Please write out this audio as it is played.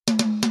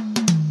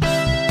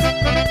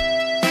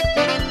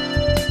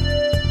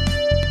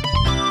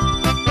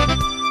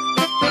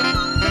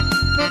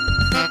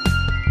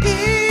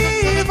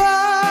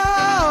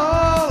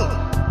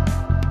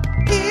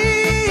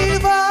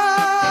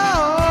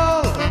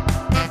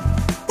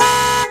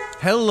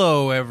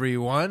Hello,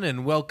 everyone,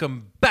 and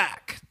welcome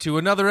back to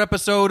another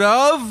episode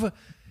of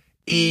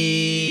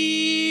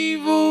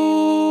Evil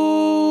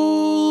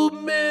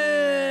Men.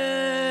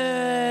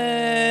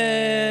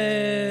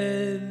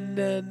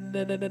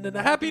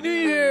 Happy New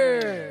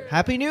Year!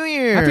 Happy New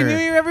Year! Happy New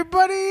Year,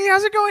 everybody!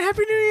 How's it going?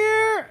 Happy New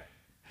Year!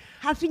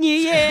 Happy New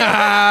Year!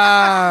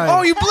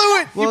 Oh, you blew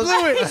it! Well, you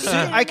blew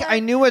it! I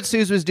knew what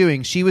Sooz was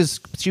doing. She was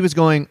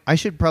going, I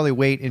should probably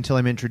wait until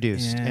I'm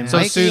introduced. Yeah. And So,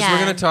 Mike- Sooz, Yeah.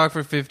 we're going to talk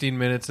for 15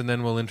 minutes, and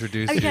then we'll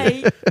introduce Okay.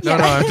 you. No,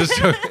 I'm just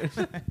joking.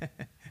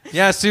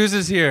 Yeah, Sooz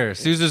is here.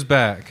 Sooz is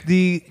back.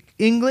 The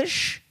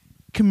English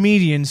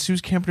comedian Sooz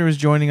Kempner is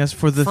joining us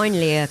for the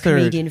Finally, a third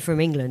comedian from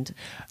England.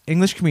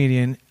 English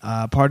comedian,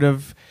 part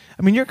of.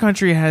 I mean, your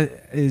country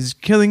is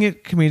killing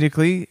it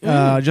comedically.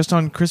 Just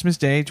on Christmas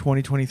Day,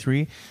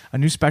 2023, a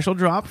new special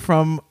drop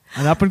from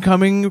an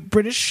up-and-coming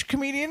British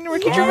comedian,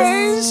 Ricky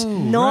Gervais.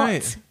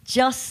 Not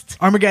just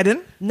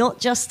Armageddon. not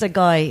just a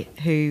guy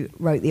who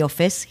wrote The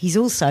Office. He's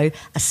also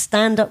a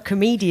stand-up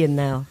comedian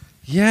now.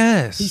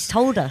 Yes. He's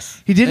told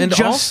us. He didn't and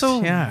just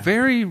also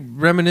very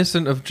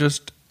reminiscent of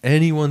just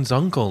anyone's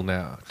uncle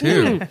now,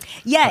 too.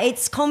 Yeah,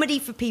 it's comedy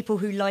for people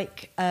who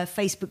like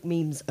Facebook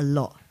memes a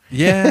lot.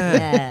 Yeah.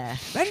 Yeah.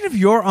 Imagine if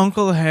your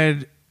uncle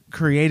had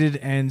created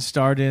and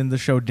starred in the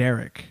show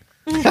Derek.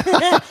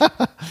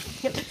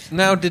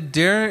 Now, did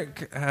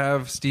Derek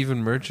have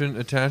Stephen Merchant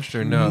attached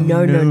or no?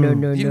 No.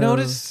 You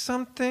noticed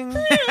something?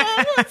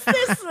 What's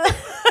this?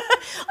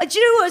 Do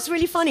you know what's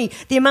really funny?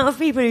 The amount of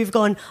people who've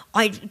gone,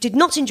 I did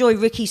not enjoy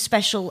Ricky's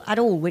special at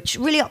all, which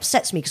really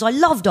upsets me because I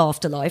loved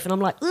Afterlife. And I'm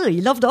like, oh,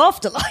 you loved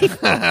Afterlife?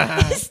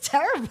 It's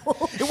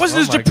terrible. It wasn't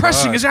Oh as my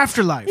depressing God. as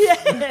Afterlife.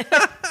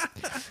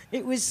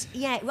 It was,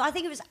 I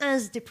think it was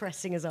as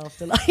depressing as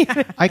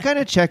Afterlife. I kind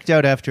of checked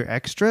out after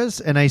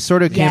Extras, and I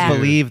sort of can't Yeah.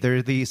 believe there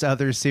are these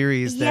other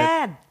series that...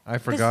 Yeah. I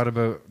forgot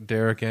about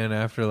Derek and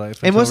Afterlife.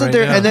 And until wasn't right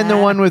there... now. And then the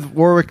one with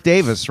Warwick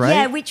Davis, right?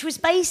 Yeah, which was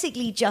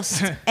basically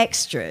just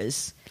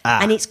extras.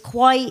 And it's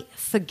quite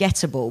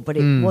forgettable, but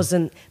it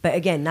wasn't. But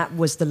again, that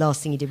was the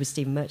last thing he did with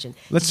Stephen Merchant.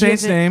 Let's Did you say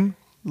its ever- name.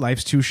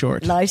 Life's Too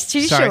Short. Life's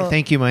too Sorry, short.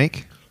 thank you,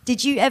 Mike.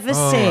 Did you ever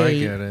Oh, I see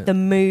get it. the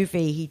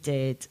movie he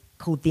did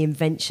called The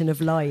Invention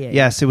of Lying?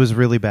 Yes, it was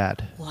really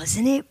bad.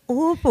 Wasn't it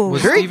awful?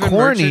 Was Very Stephen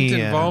corny, Merchant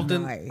yeah. involved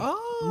in... No.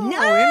 Oh,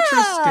 No.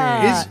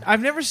 interesting.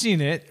 I've never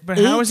seen it, but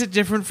how It- is it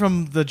different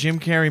from the Jim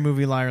Carrey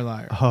movie Liar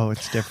Liar? Oh,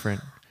 it's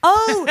different.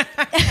 Oh,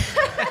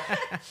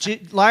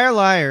 Liar,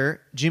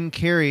 Liar, Jim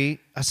Carrey,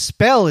 a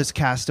spell is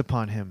cast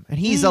upon him. And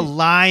he's a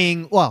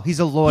lying... Well, he's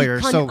a lawyer,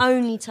 he can so...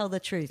 only tell the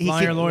truth. He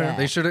Liar, can- lawyer. Yeah.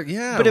 They should have...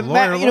 Yeah, But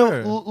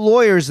lawyer.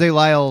 lawyers, they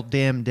lie all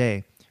damn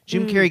day.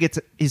 Jim Carrey gets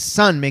his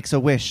son makes a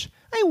wish.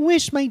 I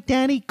wish my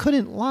daddy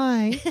couldn't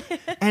lie,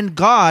 and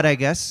God, I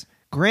guess,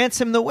 grants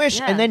him the wish,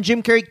 Yeah. and then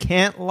Jim Carrey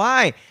can't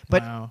lie.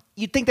 But Wow.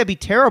 you'd think that'd be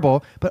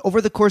terrible. But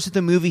over the course of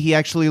the movie, he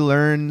actually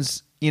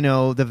learns,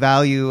 the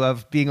value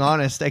of being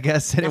honest. I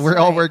guess, and That's it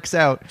all right. works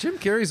out. Jim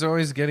Carrey's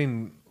always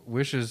getting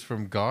wishes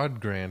from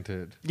God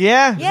granted.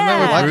 Yeah, Yeah. Isn't that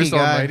what Lucky Bruce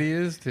guy. Almighty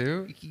is,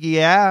 too?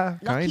 Yeah,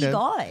 Lucky kind of.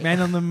 guy. Man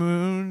on the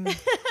Moon.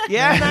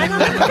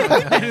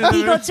 Yeah,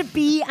 He got to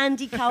be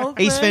Andy Kaufman.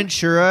 Ace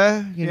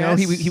Ventura. Yes.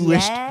 He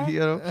wished. Yeah.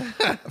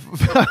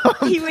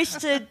 He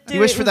wished to do He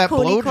wished it for with that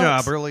Courtney blowjob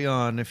Cox. early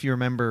on, if you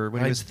remember,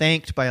 when I- he was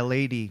thanked by a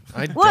lady.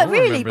 I What, don't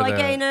really? remember By that.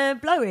 getting a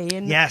blowy?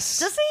 And Yes.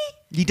 Does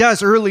he? He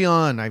does early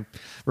on. I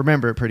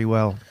remember it pretty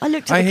well. I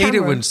looked at I the hate it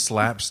camera. when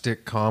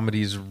slapstick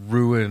comedies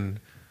ruin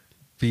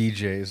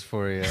BJs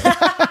for you.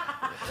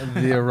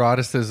 The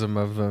eroticism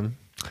of them.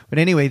 But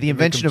anyway, the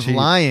invention them of cheap.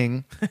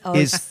 lying Oh,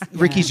 is yeah.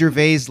 Ricky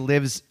Gervais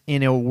lives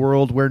in a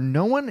world where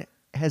no one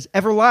has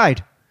ever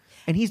lied.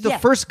 And he's the Yeah.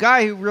 first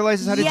guy who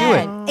realizes how to do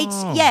it.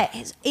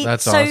 It's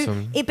That's so,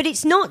 awesome. But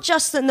it's not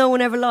just that no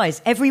one ever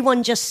lies.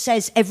 Everyone just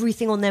says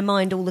everything on their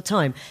mind all the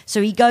time.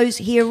 So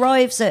he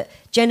arrives at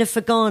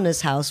Jennifer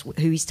Garner's house,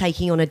 who he's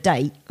taking on a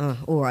date. Oh,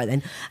 all right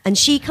then. And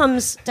she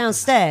comes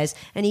downstairs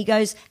and he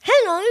goes,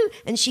 hello.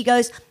 And she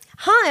goes,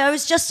 hi, I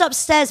was just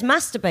upstairs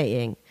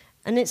masturbating.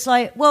 And it's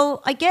like,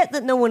 well, I get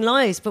that no one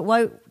lies, but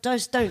why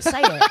just don't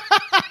say it?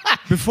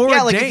 Before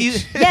Yeah, a like if date.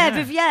 you- Yeah,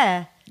 but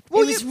yeah.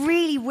 Well, it was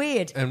really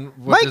weird. And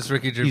what Mike does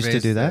Ricky Gervais used to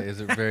do that. say?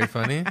 Is it very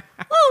funny?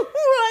 Oh, all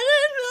right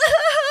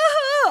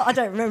then. I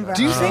don't remember.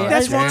 Do you actually. think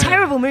that's It's a why-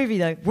 terrible movie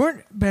though?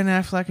 Weren't Ben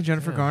Affleck and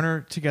Jennifer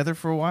Garner together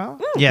for a while?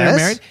 Yes. They're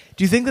married.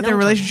 Do you think that their No.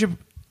 relationship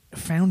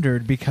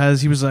foundered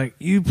because he was like,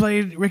 you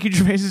played Ricky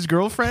Gervais's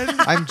girlfriend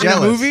I'm in a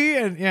jealous. movie?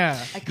 And yeah.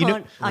 I You know-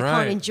 can't. I Right.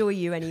 can't enjoy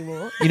you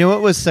anymore. You know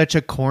what was such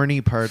a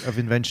corny part of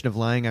Invention of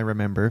Lying, I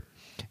remember,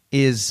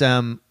 is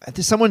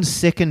someone's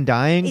sick and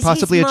dying, Is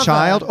possibly his a mother.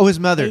 child. Oh, his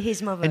mother.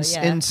 His mother, and,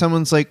 yeah. and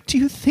someone's like, do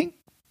you think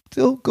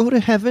they'll go to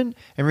heaven?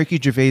 And Ricky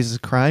Gervais is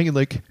crying and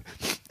like,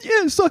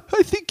 yes,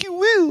 I think you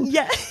will.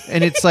 Yeah.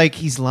 And it's like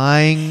he's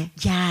lying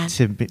Yeah.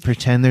 to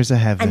pretend there's a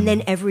heaven. And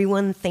then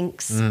everyone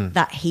thinks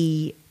that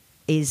he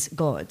is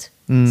God.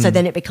 So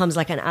then it becomes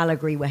like an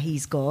allegory where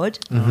he's God.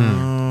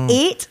 Mm-hmm.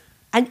 It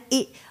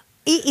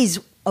is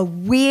a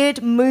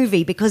weird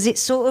movie because it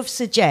sort of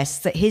suggests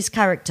that his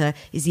character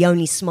is the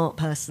only smart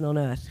person on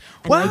earth.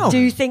 And Wow. I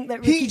do think that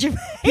Ricky Gervais...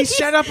 He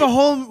set up a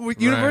whole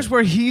universe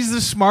where he's the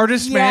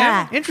smartest Yeah.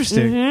 man.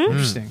 Interesting.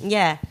 Interesting.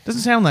 Yeah.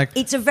 Doesn't sound like.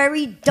 It's a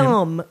very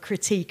dumb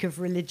critique of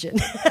religion.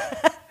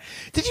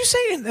 Did you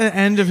say at the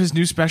end of his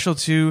new special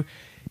too?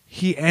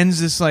 He ends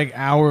this like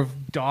hour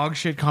of dog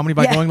shit comedy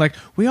by Yeah. going like,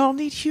 "We all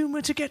need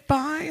humor to get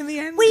by." In the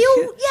end, we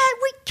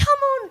come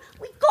on,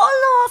 we've got to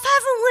laugh,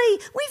 haven't we?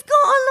 We've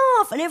got to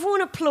laugh. And everyone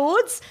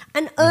applauds.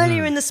 And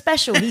earlier in the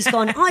special, he's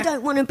gone, I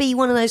don't want to be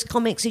one of those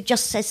comics who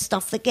just says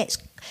stuff that gets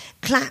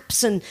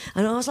claps. And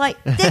I was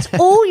like, that's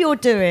all you're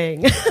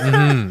doing.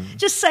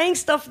 Just saying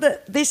stuff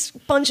that this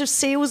bunch of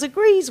seals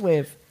agrees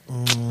with.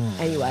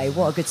 Anyway,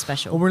 what a good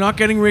special. Well, we're not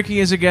getting Ricky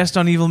as a guest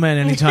on Evil Men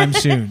anytime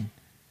soon.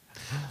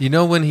 You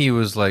know when he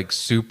was like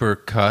super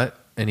cut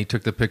and he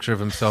took the picture of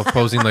himself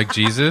posing like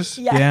Jesus?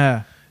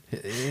 Yeah.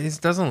 He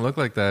doesn't look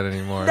like that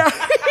anymore.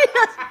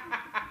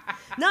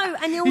 No, and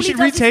all You he should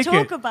does is retake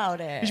talk it.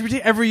 about it. He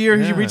should every year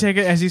he should Yeah. retake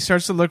it as he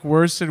starts to look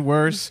worse and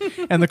worse,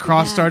 and the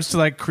cross starts to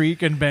like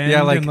creak and bend.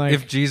 Yeah, like, and, like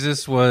if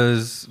Jesus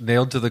was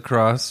nailed to the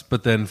cross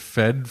but then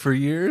fed for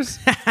years.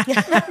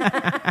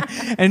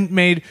 and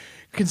made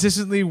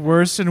consistently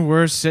worse and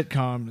worse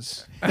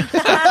sitcoms.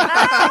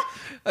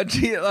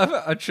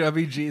 A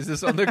chubby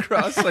Jesus on the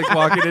cross, like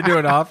walking into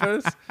an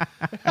office.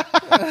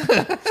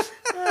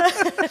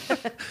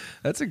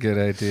 That's a good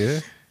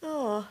idea.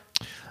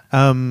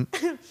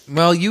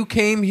 Well, you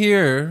came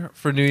here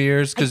for New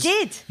Year's I because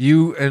did.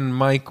 you and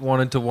Mike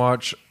wanted to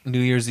watch New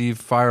Year's Eve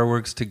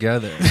fireworks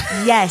together.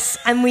 Yes,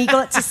 and we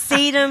got to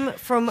see them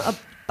from a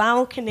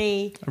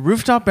balcony. A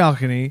rooftop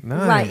balcony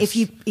Nice. Right, if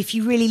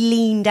you really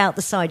leaned out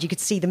the side, you could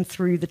see them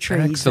through the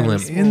trees.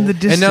 Excellent. Very in the small.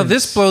 distance. And now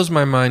this blows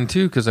my mind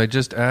too because I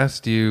just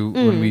asked you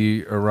when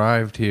we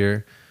arrived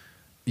here.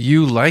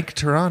 You like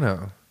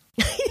Toronto?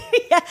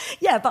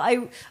 yeah,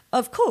 but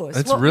of course,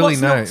 That's really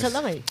what's nice. not to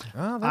like?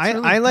 Oh, that's I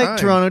really like kind.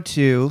 Toronto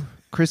too.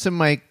 Chris and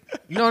Mike.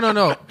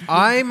 No.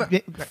 I'm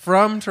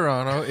from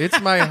Toronto. It's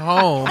my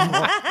home,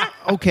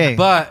 Okay.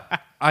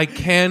 but I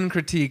can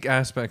critique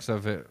aspects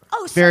of it.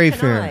 Oh, so Very can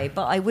fair. I,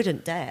 but I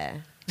wouldn't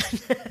dare.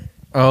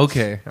 Oh,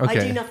 okay. I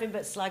do nothing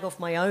but slag off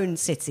my own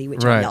city,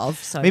 which Right. I love.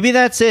 So Maybe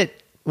that's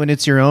it. When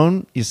it's your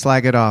own, you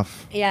slag it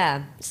off.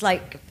 yeah, it's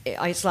like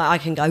I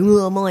can go,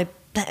 oh, my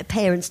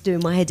parents doing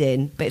my head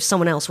in, but if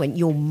someone else went,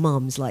 your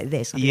mum's like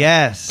this, I'd be like,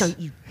 Yes. don't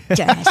you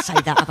dare say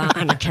that about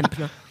Anna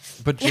Kempner.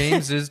 But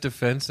James is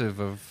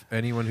defensive of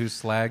anyone who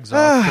slags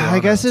off Toronto. I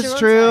guess it's Toronto.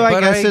 true. I But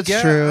guess it's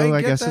get- true.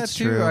 I get guess that it's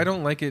too. true. I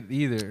don't like it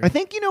either. I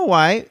think you know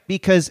why?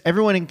 Because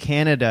everyone in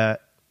Canada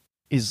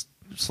is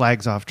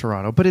slags off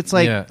Toronto, but it's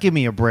like, Yeah. give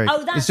me a break.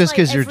 Oh, that's it's just like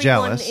because you're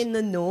everyone jealous. in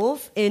the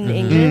north, in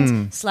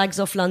England, slags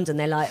off London.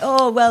 They're like,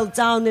 oh, well,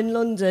 down in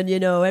London,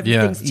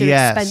 everything's too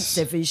Yes.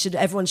 expensive.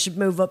 Everyone should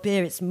move up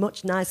here. It's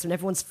much nicer and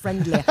everyone's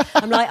friendlier.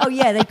 I'm like, oh,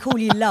 yeah, they call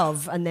you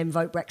love and then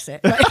vote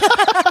Brexit.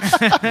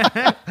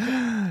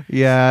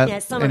 Yeah. Yeah,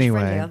 it's so much anyway.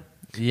 friendlier.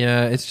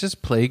 Yeah, it's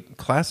just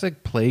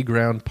classic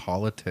playground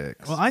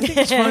politics. Well, I think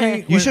it's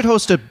funny. You should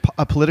host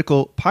a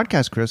political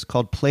podcast, Chris,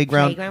 called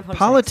Playground, Playground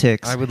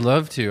Politics. I would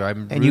love to.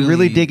 And you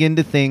really dig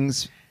into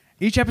things.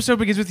 Each episode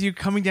begins with you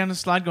coming down the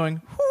slide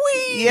going,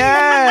 "Whee!"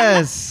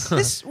 Yes.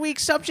 This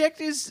week's subject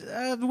is,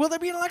 will there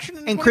be an election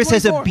in And Chris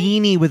has a 2024?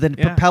 beanie with a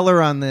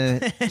propeller on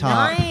the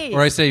top. Nice.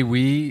 Or I say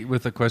 "we"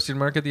 with a question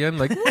mark at the end,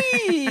 like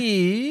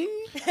 "we."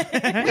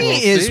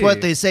 Is see.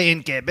 what they say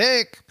in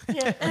Quebec.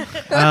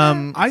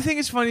 I think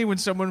it's funny when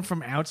someone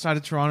from outside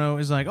of Toronto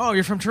is like, "Oh,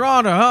 you're from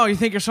Toronto. Oh, you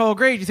think you're so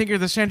great. You think you're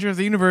the center of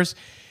the universe,"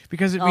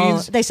 because it Oh,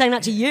 means they saying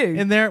that to you.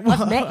 in there.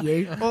 I've met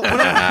you. Well, when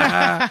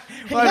I-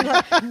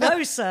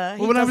 No, sir.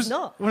 He when I does was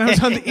not. when I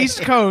was on the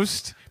East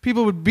Coast,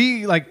 people would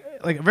be like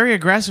very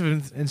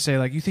aggressive and say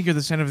like, "You think you're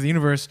the center of the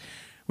universe,"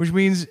 which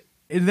means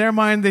in their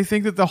mind they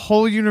think that the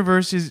whole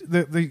universe is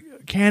the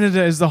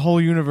Canada is the whole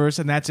universe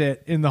and that's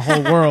it in the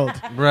whole world.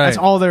 Right. That's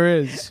all there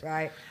is.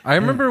 Right. I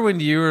remember when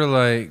you were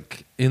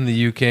like in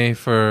the UK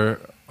for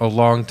a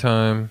long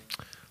time,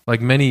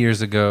 like many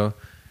years ago,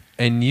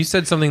 and you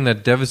said something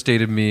that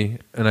devastated me,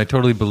 and I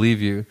totally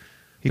believe you.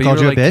 He But called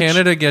you you were a like, bitch?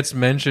 Canada gets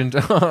mentioned.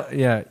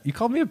 Yeah, you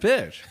called me a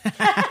bitch,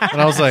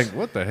 and I was like,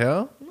 "What the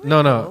hell?"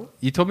 No.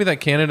 You told me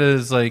that Canada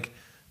is like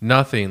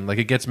nothing. Like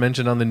it gets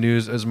mentioned on the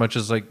news as much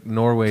as like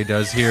Norway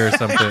does here or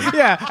something.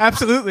 Yeah,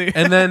 absolutely.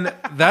 And then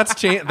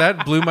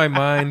that blew my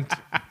mind.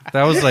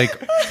 That was like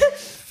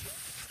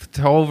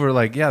over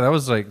like that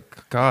was like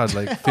God,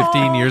 like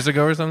 15 years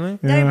ago or something.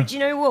 No, but do you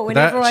know what?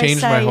 Whenever That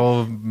changed I say, my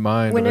whole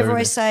mind. Whenever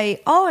I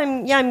say, "Oh,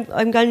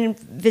 I'm going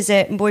to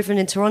visit my boyfriend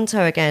in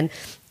Toronto again,"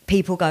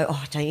 people go,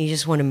 "Oh, don't you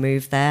just want to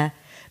move there?"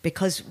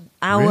 Because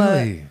our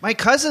Really? My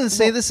cousins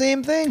say the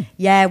same thing.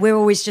 yeah, we're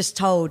always just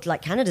told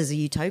like Canada's a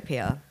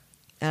utopia,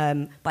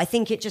 but I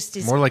think it just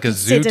is More like a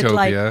considered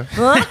like,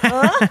 zootopia.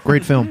 huh?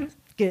 Great film.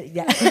 Good,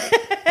 yeah.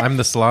 I'm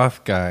the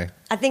sloth guy.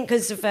 I think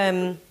because of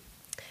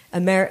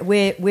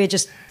we're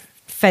just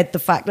fed the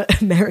fact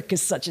that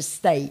America's such a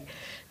state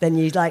then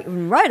you like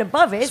right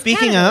above it. It's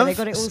Speaking Canada. of- they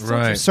got it all sorted.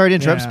 Right. Sorry to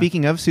interrupt. Yeah.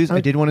 Speaking of, Sooz, I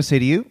did want to say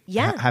to you,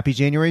 Yeah. happy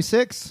January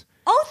 6th.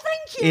 Oh,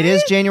 thank you. It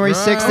is January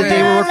 6th, the Right.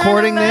 day we're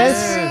recording this.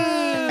 Anniversary.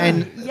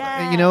 And,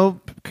 Yeah. you know,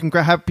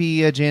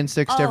 happy Jan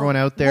 6th to everyone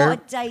out there.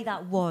 What a day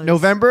that was.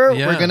 November,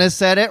 Yeah. we're going to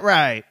set it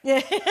right.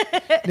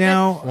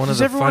 Now, One of does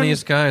the everyone-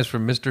 funniest guys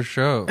from Mr.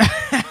 Show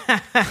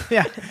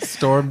Yeah.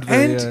 stormed the.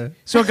 And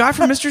so a guy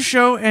from Mr.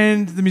 Show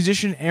and the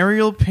musician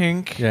Ariel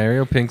Pink. Yeah,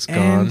 Ariel Pink's And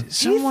gone. Who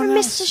someone from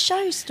else. Mr.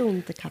 Show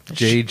stormed the Capitol?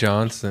 Jay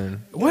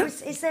Johnson. What?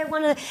 Is there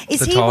one of?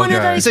 Is The he tall one of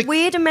guy. those It's like-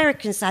 weird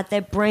Americans that had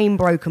their brain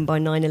broken by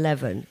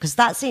 9/11? Because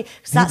that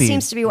Maybe.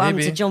 seems to be what happened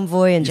Maybe. to John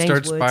Voy and You James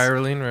start Woods.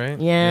 spiraling, right?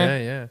 Yeah.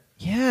 Yeah.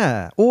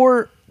 Yeah.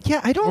 Or,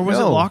 yeah, I don't Or was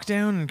know. it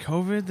lockdown and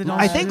COVID? That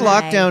I think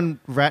Right. lockdown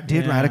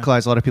did Yeah.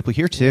 radicalize a lot of people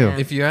here, too. Yeah.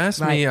 If you ask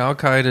me, Right. Al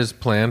Qaeda's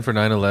plan for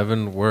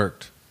 9/11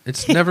 worked.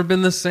 It's never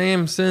been the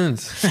same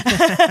since.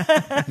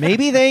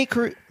 Maybe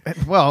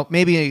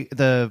maybe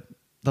the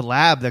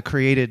lab that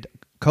created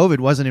COVID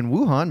wasn't in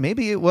Wuhan.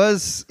 Maybe it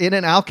was in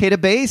an Al Qaeda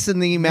base in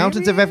the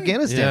mountains of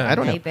Afghanistan. Yeah. I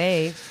don't know.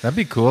 Maybe. That'd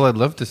be cool. I'd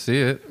love to see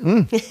it.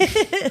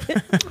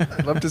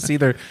 I'd love to see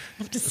their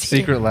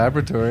secret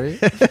laboratory.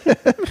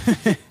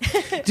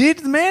 Did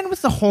the man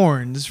with the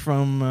horns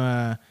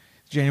from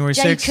January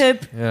 6th?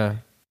 Jacob. Yeah.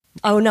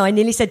 Oh no, I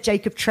nearly said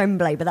Jacob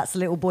Tremblay, but that's the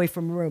little boy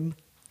from Room.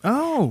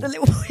 Oh. The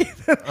little boy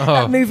from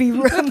that movie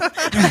Room.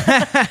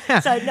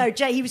 So no,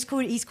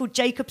 he's called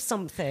Jacob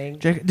something.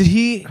 Did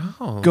he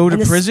Oh. go to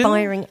An prison?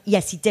 aspiring,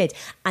 yes, he did.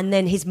 And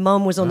then his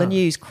mum was on the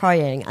news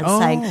crying and Oh.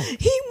 saying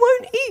he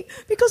won't eat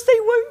because they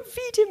won't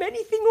feed him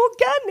anything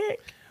organic.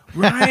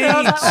 And I was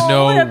Right. like, oh,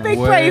 No what a big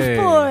brave way.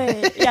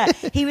 boy! Yeah,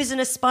 he was an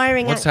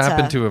aspiring What's actor.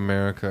 happened to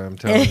America? I'm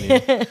telling you.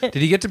 Did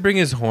he get to bring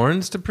his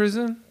horns to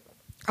prison?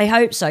 I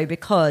hope so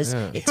because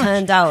Yeah. it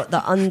turned out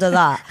that under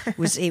that it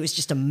was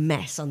just a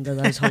mess under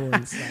those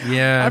horns.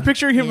 Yeah. I'm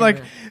picturing him Yeah.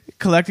 like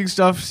collecting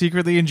stuff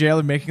secretly in jail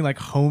and making like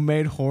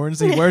homemade horns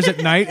that he wears at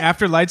night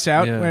after lights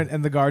out Yeah.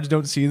 and the guards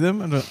don't see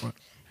them. And,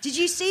 Did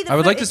you see the? I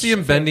would like to footage see him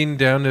of bending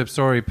down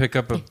to pick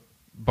up a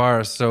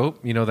bar of soap.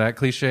 You know that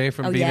cliche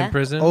from Oh, being yeah? in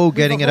prison. Oh,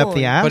 getting the it up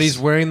the horn. ass? But he's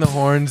wearing the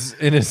horns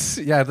in his.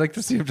 Yeah, I'd like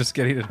to see him just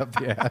getting it up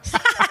the ass.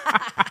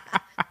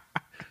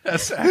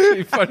 That's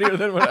actually funnier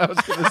than what I was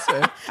going to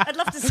say. I'd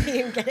love to see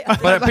him get it.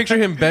 Up But I picture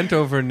him bent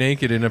over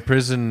naked in a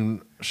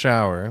prison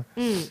shower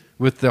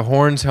with the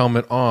horns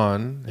helmet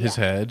on his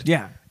head.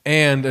 yeah.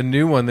 And a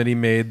new one that he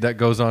made that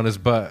goes on his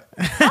butt.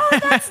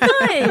 That's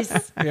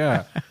nice.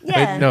 Yeah.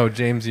 Yeah. No,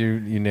 James, you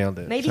nailed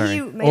it. Maybe Sorry.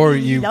 maybe or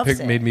he you loves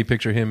it. made me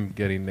picture him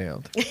getting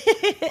nailed.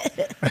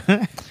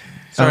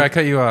 Sorry, I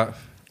cut you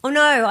off. Oh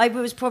no, I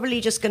was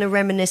probably just going to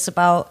reminisce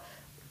about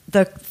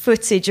the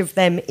footage of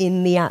them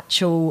in the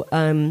actual.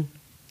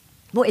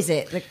 What is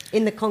it?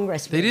 In the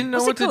Congress room. They didn't know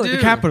What's what it to called? do.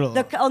 The Capitol.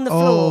 On the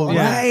Oh, floor. on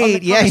the- yeah. on the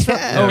Right, yeah, Congress floor.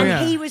 yeah. Oh, And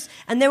yeah. he was,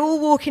 and they're all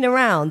walking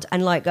around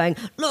and like going,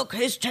 look,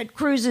 here's Ted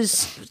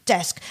Cruz's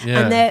desk, Yeah.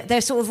 and they're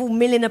sort of all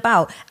milling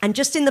about, and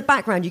just in the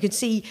background you could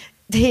see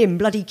him,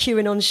 bloody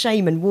QAnon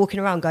shaman,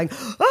 walking around going,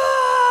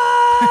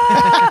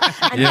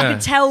 ah! And Yeah. you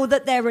could tell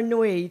that they're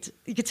annoyed.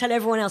 You could tell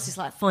everyone else is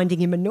like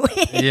finding him annoying.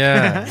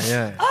 Yeah,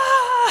 yeah.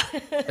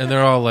 And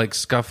they're all like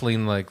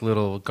scuffling like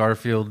little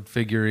Garfield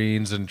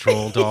figurines and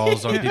troll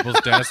dolls on people's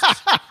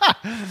desks.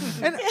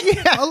 And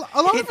yeah, a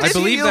lot of I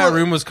believe that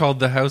room was called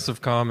the House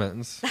of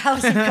Commons.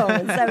 House of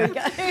Commons. There we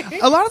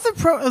go. a lot of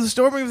the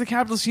storming of the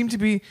Capitol seemed to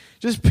be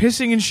just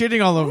pissing and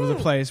shitting all over the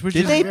place. Which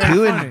Did is they very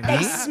poo funny. and They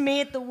pee?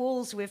 smeared the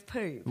walls with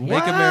poo.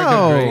 Make Wow.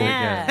 America great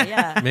Yeah, again.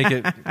 yeah. Make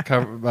it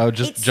cover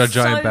just It's a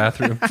giant so-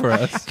 bathroom for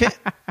us.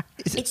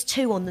 It's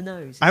 2 on the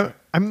nose.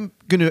 I'm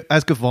going to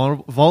ask a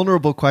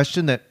vulnerable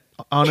question that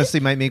honestly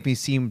might make me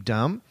seem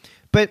dumb.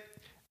 But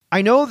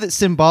I know that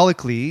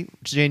symbolically,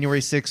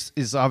 January 6th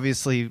is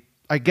obviously,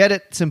 I get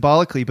it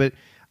symbolically, but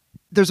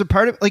there's a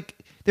part of, like,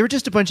 they were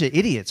just a bunch of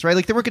idiots, right?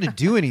 Like, they weren't going to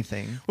do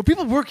anything. Well,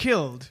 people were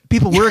killed.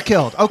 People were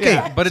killed. Okay.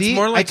 Yeah, but See, it's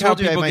more I like how told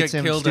you I people might get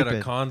sound killed at a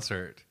stupid.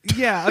 concert.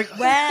 Yeah, like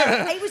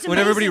Well, it was When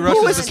everybody amazing.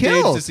 Who rushes was the stage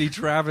killed? to see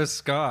Travis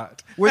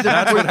Scott.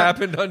 That's what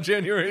happened on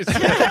January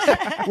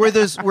 6th.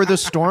 Were the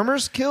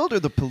stormers killed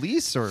or the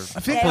police or? I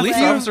think Yeah, Police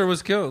well- officer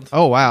was killed.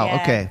 Oh wow.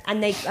 Yeah. Okay.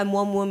 And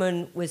one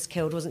woman was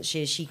killed, wasn't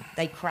she?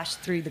 They crashed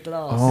through the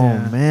glass. Oh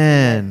Yeah.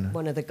 man.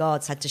 One of the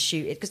guards had to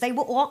shoot it because they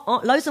were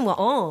loads of them were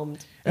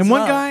armed. And as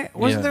one well. guy,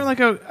 wasn't Yeah. there like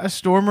a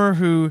stormer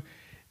who,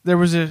 there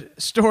was a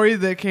story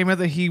that came out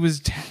that he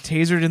was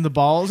tasered in the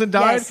balls and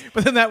died, Yes.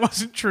 but then that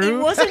wasn't true.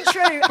 It wasn't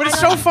true. But it's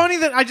so funny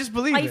that I just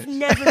believe I've it.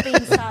 never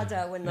been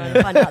sadder when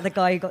I found out the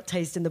guy who got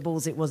tased in the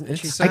balls. It wasn't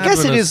It's true. sad I guess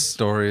when it a is-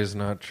 story is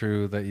not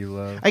true that you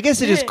love. I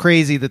guess it is Yeah.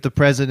 crazy that the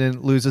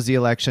president loses the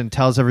election,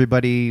 tells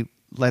everybody,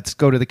 "Let's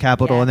go to the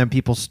Capitol," Yeah. and then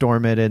people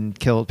storm it and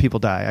people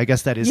die. I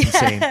guess that is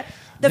insane.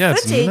 The Yeah,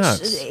 it's footage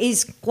nuts.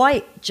 is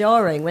quite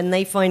jarring when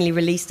they finally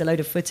released a load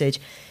of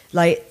footage.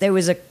 Like there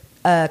was a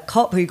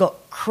cop who got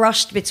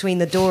crushed between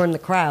the door and the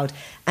crowd,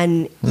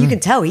 and you can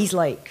tell he's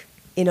like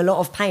in a lot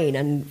of pain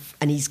and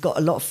he's got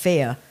a lot of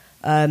fear.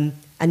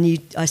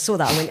 I saw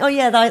that and went, oh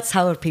yeah, that's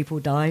how people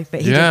die,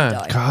 but he Yeah.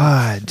 didn't die.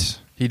 God.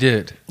 He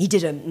did. He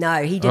didn't.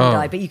 No, he didn't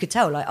die. But you could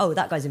tell, like, oh,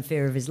 that guy's in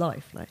fear of his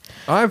life. Like,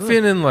 I've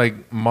been in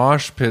like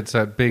mosh pits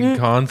at big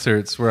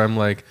concerts where I'm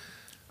like,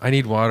 I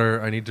need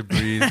water, I need to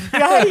breathe.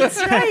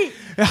 right.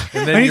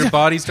 And then your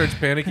body starts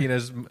panicking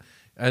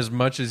as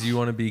much as you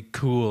want to be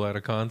cool at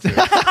a concert.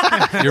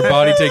 Your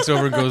body takes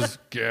over and goes,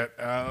 get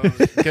out,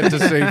 get to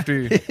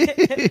safety.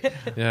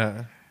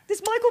 Yeah.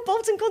 This Michael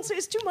Bolton concert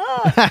is too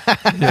much.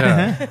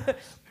 Yeah.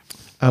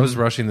 I was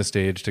rushing the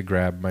stage to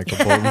grab Michael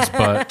Bolton's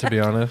butt, to be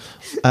honest.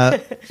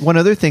 One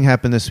other thing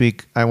happened this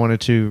week I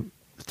wanted to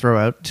throw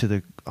out to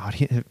the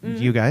audience,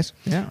 you guys.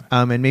 Yeah.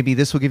 And maybe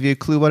this will give you a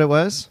clue what it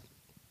was.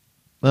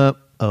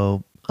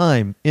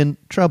 I'm in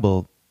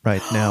trouble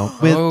right now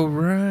with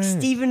Right.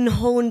 Stephen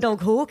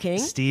Horndog Hawking.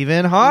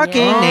 Stephen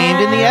Hawking, Yeah.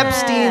 named in the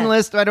Epstein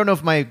list. I don't know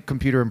if my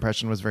computer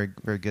impression was very,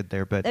 very good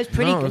there, but That was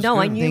pretty No, good. it's No,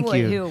 I good. knew Thank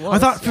you. who it was. I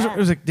thought Yeah. it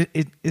was like,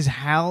 is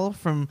Hal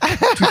from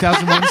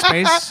 2001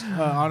 Space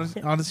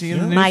Odyssey in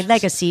the news? My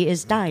legacy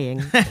is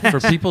dying. For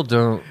people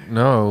don't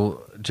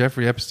know,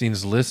 Jeffrey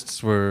Epstein's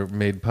lists were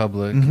made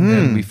public,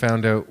 and we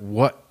found out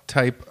what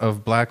type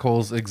of black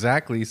holes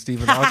exactly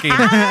Stephen Hawking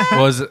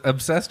was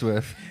obsessed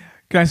with.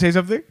 Can I say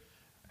something?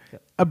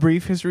 A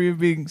brief history of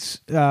being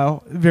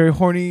very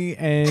horny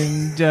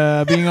and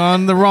being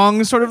on the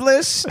wrong sort of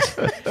list.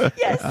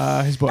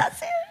 Yes, His book.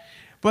 that's it.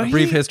 But A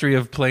brief history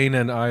of plane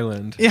and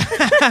island. Yeah.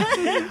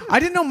 I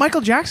didn't know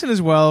Michael Jackson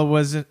as well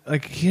was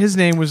like his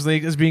name was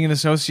like as being an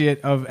associate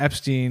of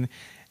Epstein.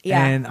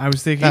 Yeah. And I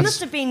was thinking, He must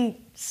have been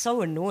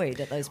so annoyed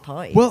at those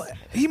parties. well,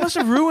 he must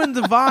have ruined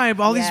the vibe.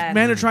 All Yeah. these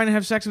men are trying to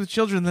have sex with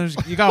children.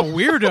 You got a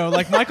weirdo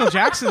like Michael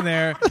Jackson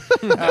there,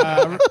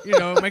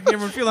 making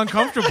everyone feel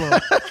uncomfortable.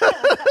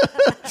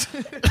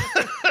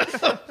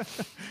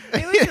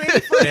 it was really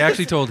funny. They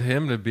actually told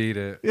him to beat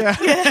it. Yeah.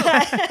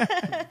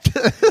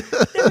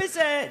 There was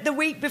the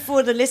week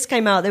before the list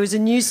came out, there was a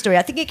news story.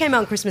 I think it came out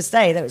on Christmas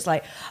Day. That was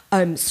like,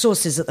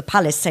 sources at the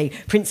palace say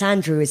Prince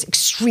Andrew is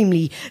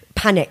extremely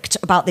panicked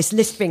about this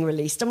list being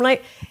released. I'm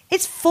like,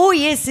 it's 4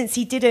 years since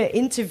he did an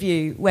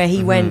interview where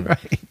he went,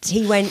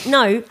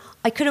 no,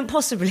 I couldn't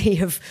possibly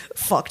have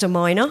fucked a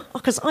minor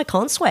because I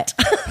can't sweat.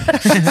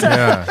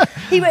 Yeah.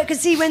 He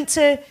went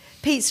to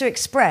Pizza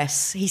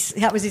Express.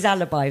 That was his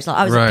alibi. He was like,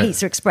 I was at Right.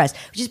 Pizza Express,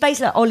 which is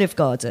basically like Olive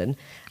Garden.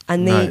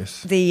 And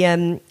Nice. the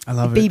I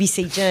love it.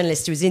 BBC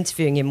journalist who was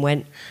interviewing him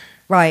went,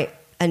 right,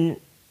 and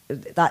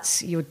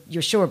that's you're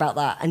sure about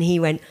that? And he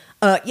went,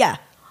 yeah,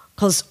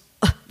 because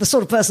the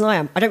sort of person I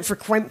am, I don't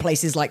frequent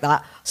places like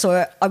that, so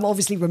I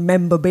obviously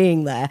remember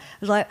being there. I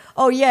was like,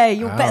 oh yeah,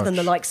 you're better than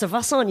the Ouch. likes of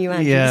us, aren't you,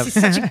 Andrew? Yeah. This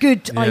is such a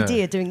good Yeah.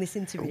 idea doing this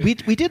interview.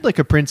 we did like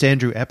a Prince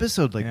Andrew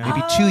episode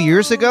maybe 2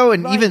 years ago,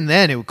 and right. even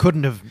then it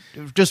couldn't have,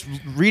 just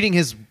reading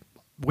his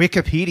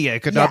Wikipedia, it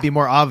could Yeah. not be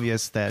more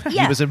obvious that he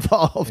Yeah. was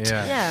involved.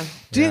 Yeah.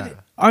 Yeah.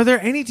 Are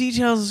there any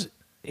details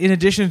in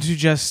addition to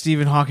just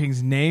Stephen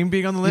Hawking's name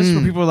being on the list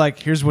where people are like,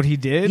 here's what he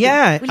did?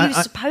 Yeah. Well, he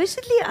was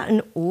supposedly at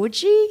an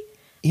orgy.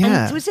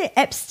 Yeah. And was it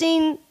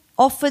Epstein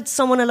offered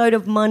someone a load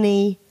of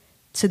money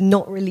to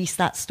not release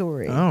that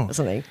story or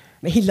something?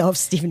 He loves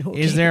Stephen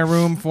Hawking. Is there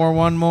room for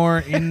one more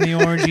in the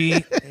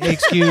orgy?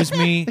 Excuse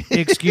me.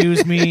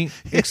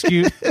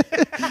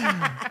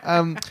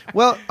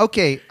 Well,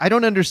 okay, I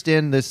don't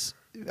understand this.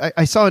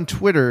 I saw on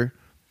Twitter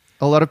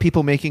a lot of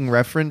people making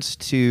reference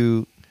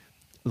to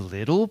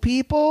little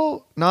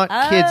people, not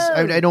kids.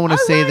 I don't want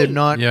to say they're right.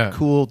 not Yeah.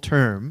 cool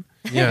term.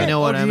 Yeah. You know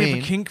what Do I you have mean?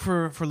 a kink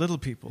for little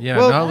people? Yeah,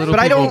 Well, not little but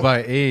I people don't-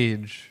 by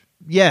age.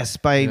 Yes,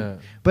 Yeah.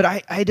 but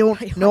I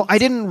don't know. I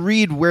didn't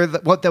read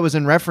what that was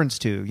in reference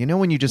to. You know,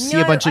 when you just see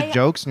a No, bunch of I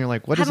jokes and you're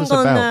like, what is haven't this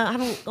gone, about? I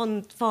haven't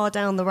gone far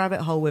down the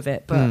rabbit hole with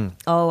it, but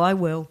I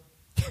will.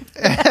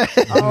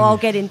 I'll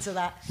get into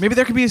that. Maybe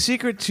there could be a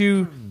secret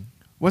to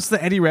what's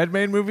the Eddie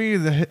Redmayne movie?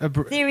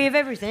 Theory of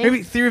everything.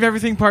 Maybe Theory of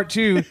Everything Part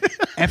 2,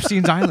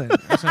 Epstein's Island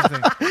or something.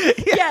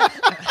 Yeah.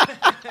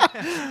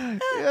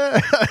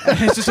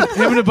 It's just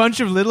him and a bunch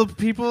of little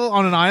people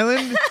on an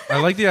island. I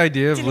like the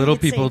idea of Deleted little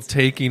people scenes.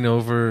 taking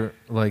over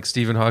like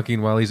Stephen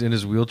Hawking while he's in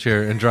his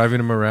wheelchair and driving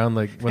him around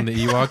like when the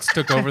Ewoks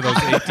took over those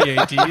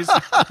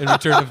AT-ATs in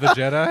Return of the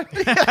Jedi.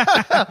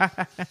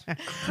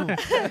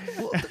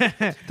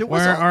 There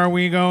was Where are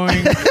we going?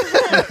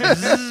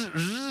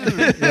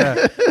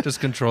 Yeah, just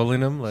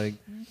controlling him like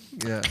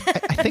yeah.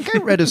 I think I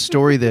read a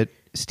story that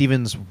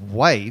Stephen's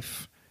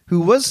wife,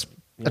 who was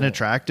an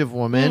attractive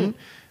woman,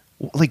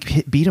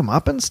 like beat him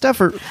up and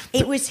stuff. Or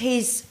It was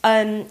his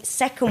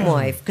second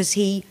wife because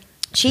he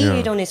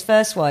cheated on his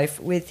first wife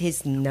with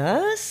his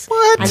nurse.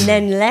 What? And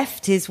then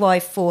left his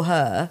wife for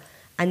her.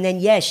 And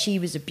then, she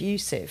was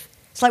abusive.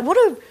 It's like, what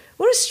a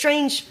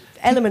strange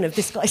element of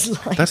this guy's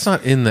life. That's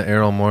not in the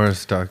Errol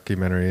Morris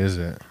documentary, is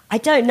it? I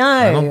don't know.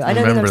 I don't think I've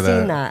remember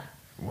seen that. that.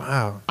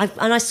 Wow.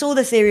 And I saw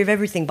the Theory of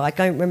Everything, but I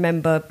don't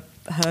remember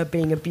her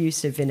being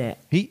abusive in it.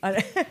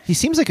 he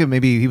seems like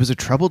maybe he was a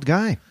troubled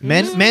guy.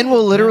 Men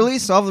will literally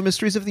solve the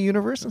mysteries of the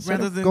universe instead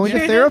Rather of than- going to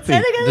Yeah. therapy.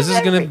 This is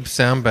going to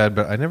sound bad,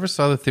 but I never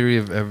saw the Theory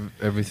of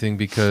Everything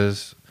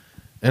because,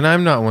 and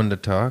I'm not one to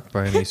talk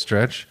by any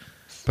stretch,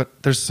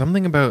 but there's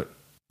something about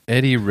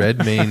Eddie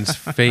Redmayne's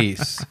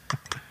face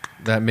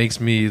that makes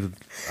me.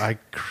 I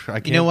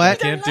can't. You know what? I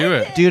can't do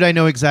it. Dude, I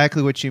know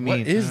exactly what you mean.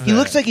 What is He that?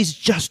 looks like he's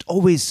just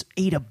always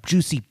ate a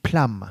juicy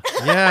plum.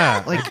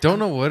 Yeah, I don't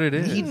know what it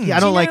is. I Do don't you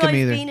know like him I've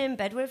either. been in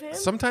bed with him?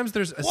 Sometimes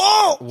there's a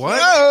Whoa! what?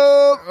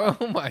 Whoa!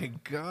 Oh my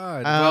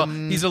god! Well,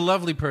 he's a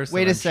lovely person.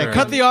 wait a I'm second. sure.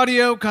 Cut the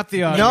audio. Cut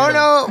the audio.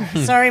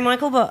 No. Sorry,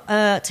 Michael, but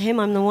to him,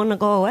 I'm the one that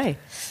got away.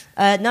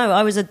 No,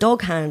 I was a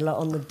dog handler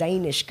on The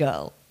Danish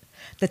Girl,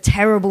 the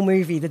terrible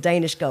movie, The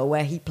Danish Girl,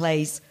 where he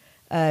plays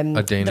A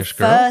Danish the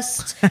girl?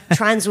 first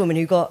trans woman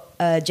who got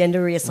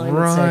gender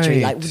reassignment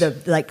surgery,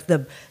 like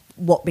the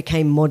what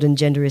became modern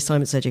gender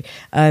reassignment surgery.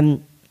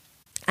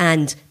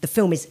 And the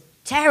film is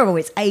terrible.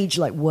 It's aged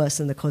like worse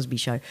than The Cosby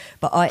Show.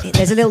 But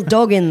there's a little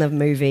dog in the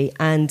movie,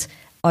 and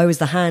I was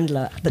the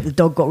handler, but the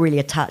dog got really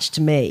attached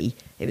to me.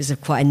 It was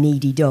quite a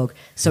needy dog.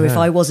 So if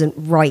I wasn't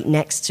right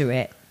next to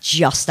it,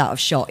 just out of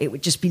shot, it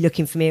would just be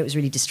looking for me. It was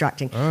really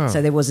distracting. Oh.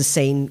 So there was a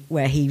scene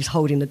where he was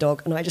holding the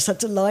dog, and I just had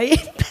to lie in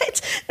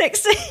bed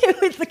next to him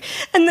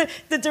and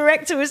the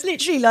director was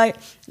literally like,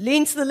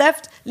 lean to the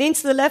left, lean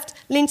to the left,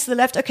 lean to the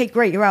left. Okay,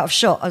 great, you're out of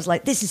shot. I was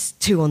like, this is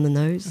too on the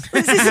nose.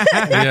 This is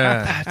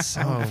Yeah, That's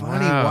so Oh,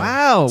 funny. wow.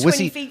 Wow.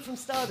 20 feet from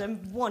stardom,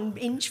 1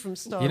 inch from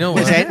stardom. You know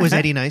Was, what? was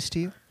Eddie nice to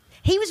you?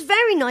 He was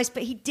very nice,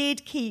 but he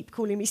did keep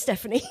calling me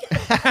Stephanie.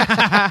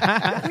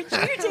 Which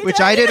you did. Which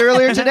I did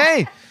earlier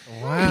today.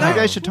 Wow. You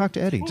guys should talk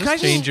to Eddie. Can I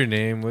Just change your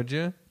name, would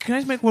you? Can I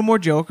just make one more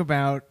joke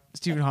about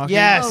Stephen Hawking?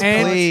 Yes,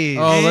 And- please.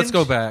 Oh, let's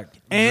go back.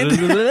 And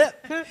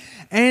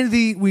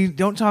we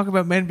don't talk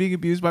about men being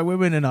abused by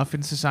women enough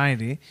in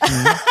society.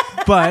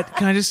 But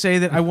can I just say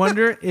that I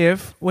wonder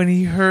if when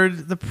he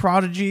heard the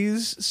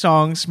Prodigy's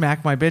song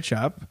 "Smack My Bitch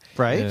Up,"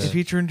 Right? Yeah. if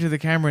he turned to the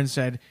camera and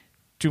said,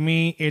 "To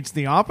me, it's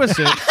the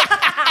opposite."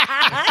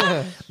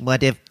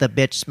 What if the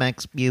bitch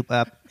smacks you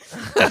up?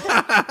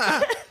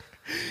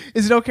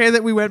 Is it okay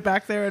that we went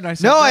back there and I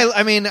said No, that?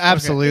 I mean, It was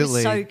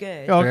absolutely. so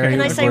good. Okay. Very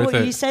Can I say worth what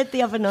it. you said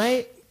the other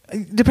night?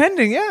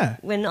 Depending, yeah.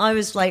 When I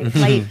was like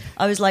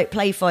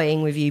play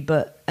fighting with you,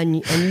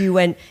 and you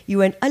went,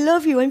 I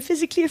love you, I'm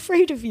physically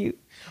afraid of you.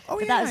 Oh,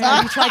 But yeah. that's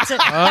how he tried to.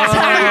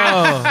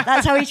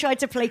 That's how he tried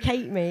to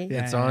placate me.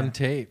 Yeah. It's on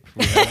tape.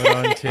 We have it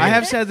on tape. I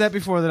have said that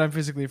before that I'm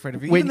physically afraid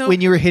of you. Even though, When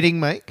you were hitting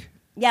Mike?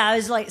 Yeah, I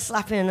was like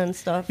slapping and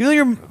stuff. even though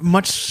you're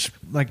much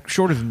like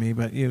shorter than me,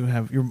 but you're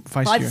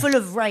feistier. I'm full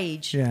of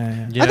rage.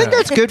 Yeah. Yeah. I think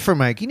that's good for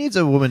Mike. He needs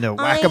a woman to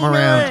whack him I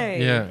around. know.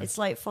 Yeah. It's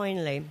like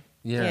finally.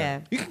 Yeah. Yeah.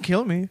 You can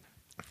kill me.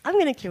 I'm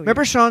gonna kill you.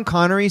 Remember Sean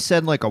Connery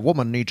said like a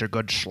woman needs a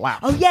good slap.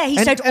 Oh yeah, he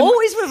said And-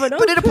 always with an open.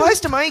 But it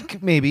applies to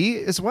Mike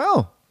maybe as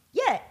well.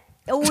 Yeah,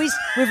 always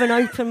with an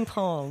open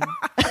palm.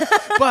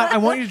 But I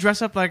want you to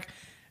dress up like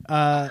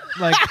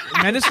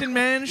Medicine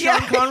Man Sean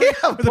Connery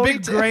with a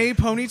big ponytail. gray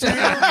ponytail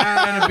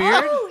and a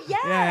beard. Oh yeah.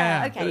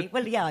 Yeah. Okay.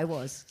 Well, yeah, I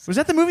was. Was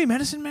that the movie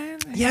Medicine Man?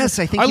 Yes,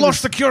 I think I he lost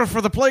was- the cure for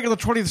the plague of the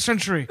 20th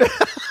century.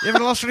 You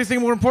haven't lost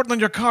anything more important than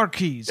your car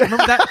keys.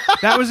 Remember that?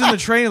 That was in the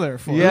trailer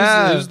for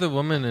Yeah. Who's the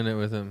woman in it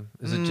with him?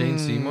 Is it Jane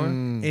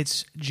Seymour?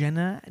 It's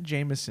Jenna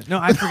Jameson. No,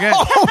 I forget.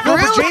 Oh, No, but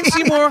really? Jane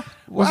Seymour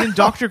was in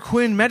Dr.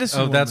 Quinn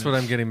Medicine Oh, that's Woman.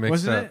 what I'm getting mixed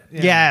Wasn't up.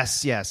 it? Yeah.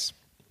 Yes.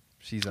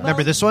 She's on.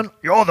 Remember this one?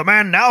 You're the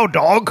man now,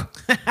 dog.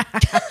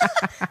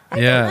 I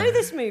Yeah. know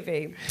this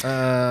movie.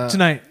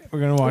 Tonight we're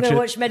gonna I'm watch gonna it.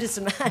 watch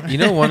Medicine Man. You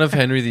know, one of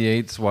Henry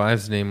VIII's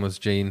wives' name was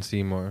Jane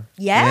Seymour.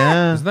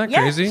 Yeah. Isn't that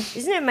Yeah. crazy?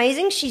 Isn't it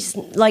amazing? She's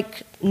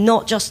like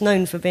not just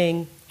known for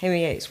being Henry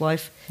VIII's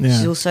wife. Yeah.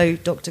 She's also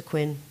Dr.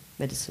 Quinn,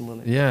 medicine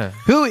woman. Yeah.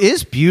 Who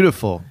is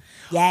beautiful.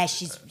 Yeah,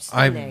 she's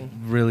I stunning.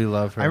 really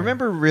love her. I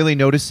remember really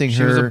noticing she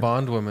her. was a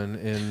Bond woman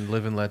in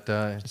Live and Let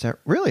Die. Is that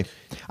really?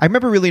 I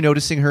remember really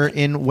noticing her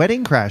in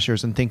Wedding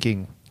Crashers and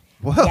thinking,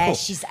 whoa. Yeah,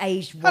 she's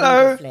aged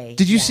Hello. wonderfully.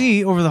 Did you Yeah.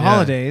 see over the Yeah.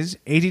 holidays?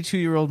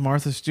 82-year-old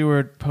Martha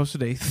Stewart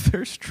posted a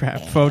thirst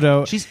trap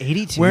photo. She's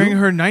 82? wearing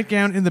her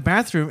nightgown in the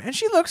bathroom, and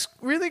she looks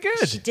really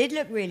good. She did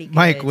look really good.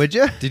 Mike, would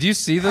you? Did you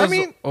see those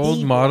mean, old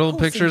he- model of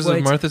course he pictures of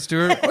would. Martha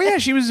Stewart? Oh yeah,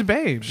 she was a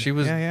babe. She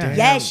was- Yeah.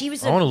 Yeah, she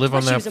was. I wanna live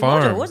on she that was a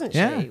model, farm. wasn't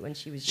Yeah. she? When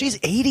she was. She's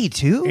young?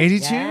 82?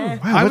 82. Yeah. Wow,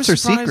 I what's was her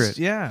surprised. secret?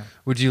 Yeah.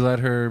 Would you let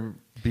her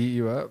beat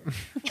you up?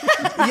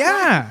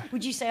 Yeah.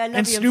 Would you say I love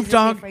And you? I'm Snoop physically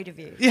Dogg. afraid of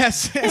you.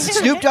 Yes.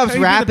 Snoop Dogg's Maybe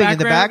in the rapping in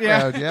the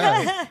background,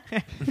 background.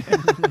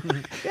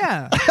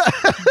 Yeah. Yeah.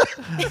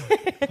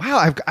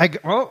 Wow.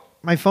 Oh,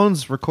 my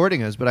phone's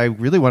recording us, but I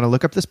really want to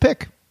look up this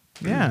pic.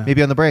 Yeah.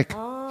 Maybe on the break.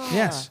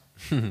 Yes.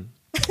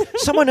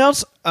 Someone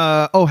else.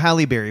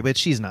 Halle Berry, but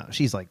she's not.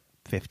 She's like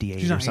 58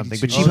 She's or not something.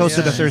 82. But she Oh,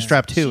 posted yeah. a thirst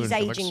trap too. She's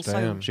and she looks- aging so.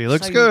 damn. She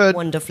looks so good.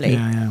 wonderfully.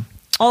 Yeah.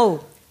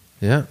 Oh,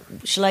 Yeah.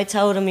 shall I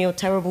tell them your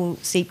terrible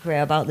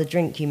secret about the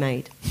drink you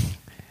made?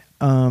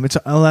 It's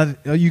a lot.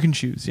 You can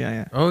choose.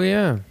 Yeah. Oh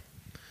yeah.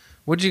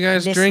 What'd you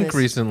guys drink Listeners.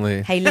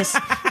 recently? Hey,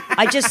 listen,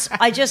 I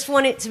just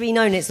want it to be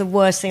known it's the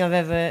worst thing I've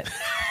ever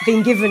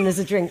been given as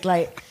a drink.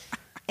 Like,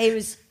 it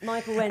was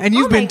Michael went. And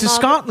you've "I'll been make to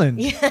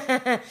Scotland.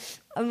 Yeah.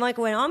 And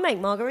Michael went, I'll make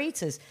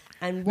margaritas.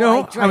 And what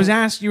No, I, I was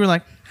drank- asked. You were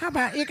like, "How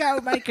about you go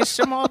make us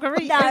some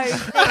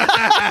margaritas?"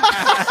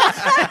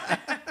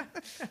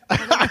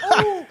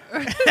 No. Oh,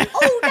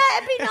 Oh,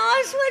 that'd be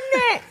nice, wouldn't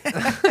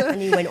it?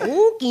 And he went,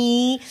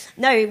 okay.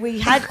 No, we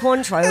had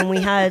Cointreau and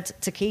we had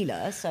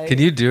tequila. So Can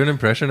you do an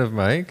impression of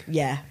Mike?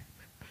 yeah.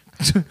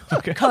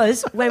 Okay.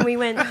 Because when we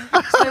went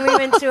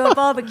to a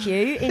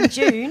barbecue in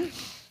June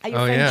at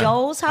your friend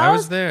Joel's house, I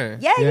was there.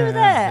 Yeah, you were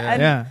there. yeah.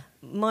 And Yeah.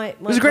 Mike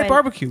was a great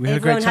barbecue. We had a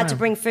great everyone had to time.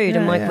 bring food, Yeah,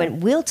 and Mike yeah.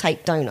 went, "We'll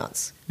take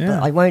donuts, Yeah.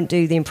 but I won't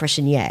do the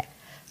impression yet."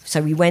 So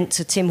we went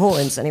to Tim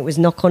Hortons, and it was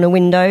knock on a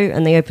window,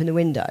 and they opened the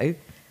window,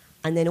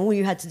 and then all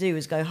you had to do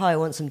was go, "Hi, I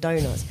want some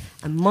donuts."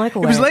 And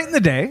Michael It was went, late in the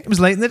day. It was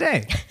late in the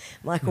day.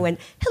 Michael went,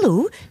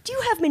 "Hello, do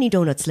you have many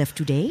donuts left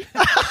today?"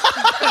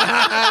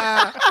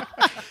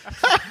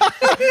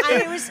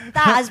 And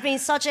that has been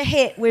such a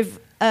hit with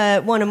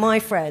one of my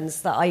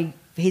friends that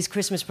his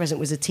Christmas present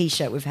was a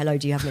T-shirt with "Hello,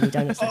 do you have many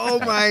donuts left?" Oh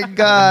my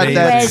God, Amazing.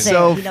 that's Wears it.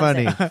 so He loves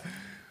funny. it.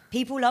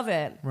 People love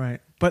it. Right.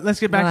 But let's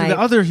get back to Right. the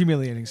other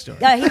humiliating story.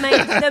 Yeah, he made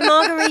the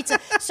margarita.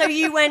 So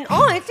you went,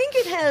 "Oh, I think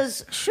it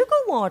has sugar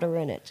water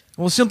in it."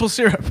 Well, simple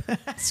syrup.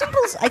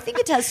 I think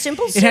it has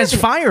simple It syrup. has in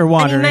fire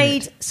water And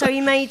in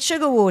he made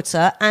sugar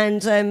water,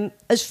 and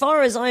as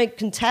far as I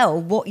can tell,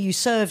 what you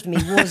served me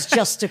was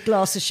just a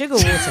glass of sugar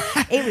water.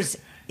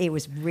 It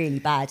was really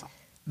bad.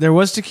 There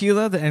was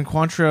tequila and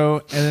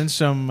Cointreau, and then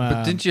some.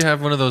 But didn't you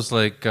have one of those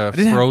like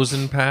didn't have-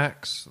 frozen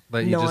packs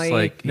that you No. just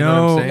like? You No.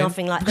 know what I'm saying?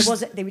 Nothing like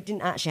they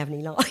didn't actually have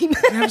any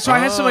lime. So I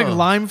had some like Oh.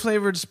 lime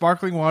flavored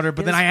sparkling water,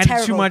 but It then was I added too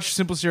terrible. much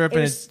simple syrup, It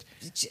and was-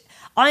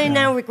 I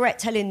now regret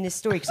telling this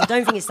story because I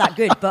don't think it's that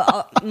good.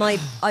 But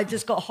I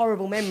just got a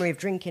horrible memory of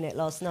drinking it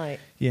last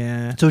night.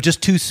 yeah, So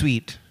just too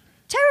sweet.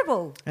 and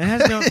Terrible. it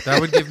has no. That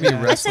would give me I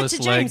said restless to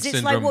leg James, it's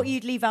syndrome. like what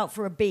you'd leave out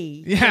for a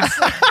bee. Yeah,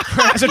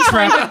 as a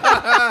trap.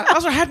 I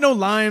also had no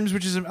limes,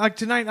 which is like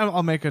tonight.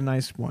 I'll make a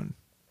nice one.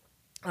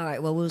 All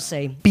right, well, we'll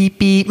see. Beep,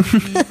 beep.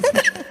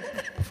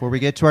 Before we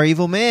get to our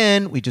evil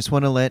man, we just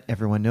want to let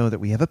everyone know that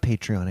we have a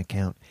Patreon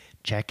account.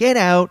 Check it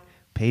out,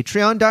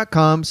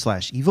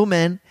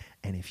 patreon.com/evilmen.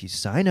 And if you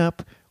sign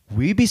up,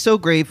 we'd be so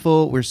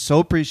grateful. We're so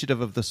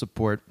appreciative of the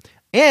support.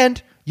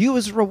 And you,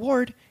 as a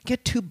reward,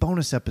 get 2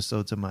 bonus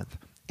episodes a month.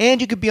 And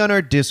you could be on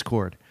our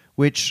Discord,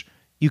 which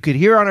you could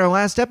hear on our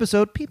last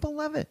episode. People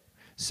love it.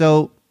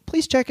 So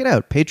please check it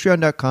out,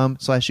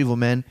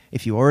 patreon.com/evilmen.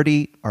 If you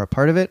already are a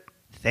part of it,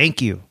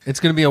 thank you. It's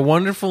going to be a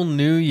wonderful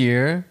new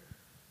year.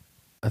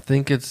 I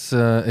think it's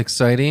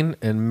exciting,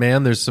 and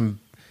man, there's some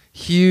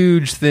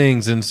huge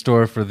things in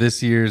store for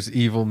this year's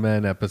Evil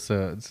Men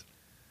episodes.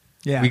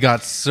 Yeah, We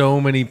got so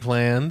many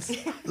plans.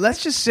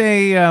 Let's just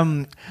say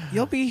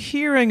you'll be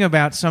hearing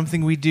about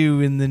something we do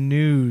in the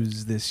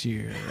news this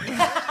year.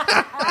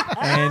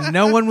 And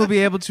no one will be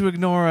able to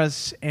ignore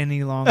us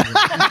any longer.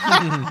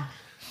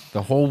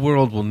 The whole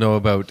world will know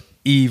about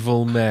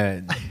Evil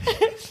Men.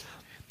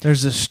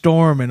 There's a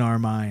storm in our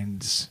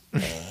minds.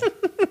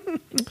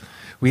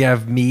 We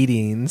have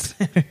meetings.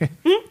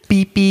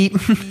 Beep, beep.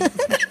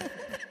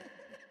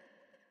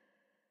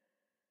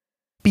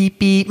 Beep,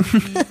 beep.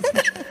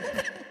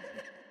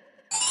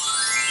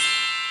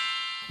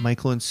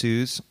 Michael and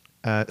Sooz.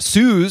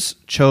 Sooz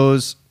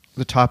chose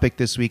the topic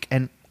this week,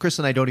 and Chris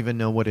and I don't even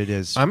know what it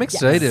is. I'm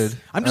excited.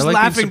 I'm just I like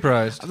laughing, being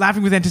surprised.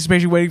 laughing with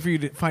anticipation, waiting for you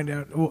to find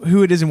out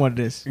who it is and what it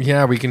is.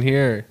 Yeah, we can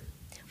hear.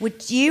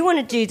 Would you want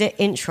to do the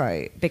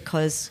intro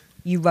because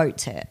you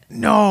wrote it?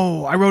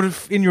 No, I wrote it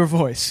in your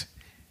voice.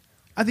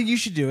 I think you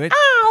should do it.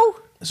 Ow!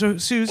 So,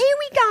 Suze, Here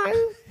we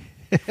go.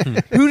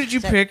 who did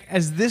you pick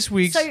as this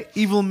week's So-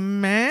 evil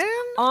man?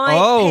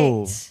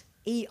 Oh.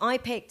 I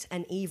picked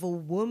an evil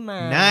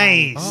woman.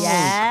 Nice. Oh,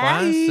 Yeah.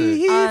 classic.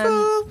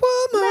 Evil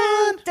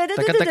woman.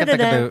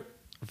 Da-da-da-da-da-da.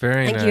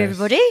 Very Thank nice. you,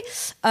 everybody.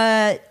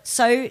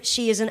 So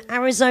she is an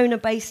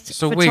Arizona-based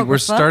So photographer. wait, we're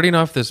starting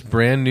off this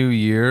brand new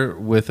year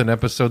with an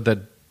episode that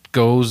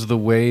goes the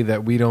way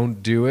that we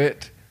don't do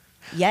it.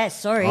 Yeah,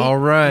 sorry. All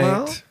right.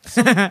 Well,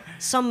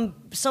 Some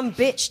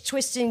bitch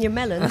twisting your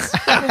melons.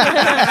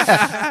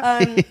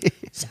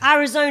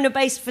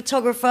 Arizona-based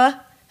photographer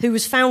who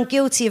was found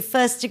guilty of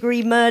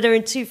first-degree murder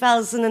in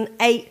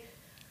 2008.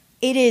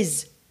 It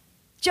is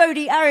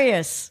Jodi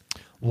Arias.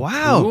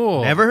 wow.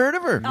 Cool. Never heard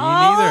of her. Me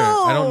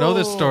neither. I don't know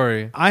this Oh.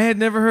 story. I had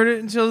never heard it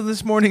until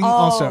this morning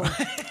also.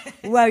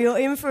 Well, you're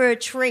in for a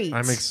treat.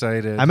 I'm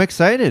excited. I'm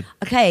excited.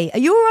 Okay, are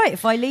you all right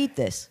if I lead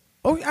this?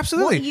 Oh,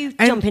 absolutely. What are you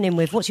And jumping in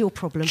with? What's your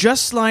problem?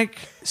 just like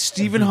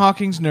Stephen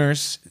Hawking's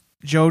nurse,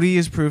 Jodi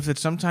is proof that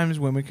sometimes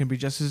women can be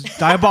just as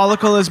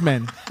diabolical as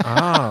men.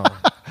 Oh.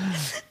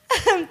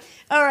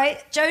 All right,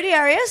 Jodi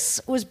Arias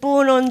was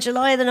born on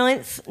July the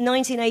 9th,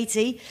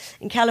 1980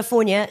 in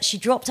California. She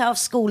dropped out of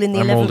school in the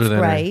I'm older 11th than her.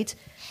 grade.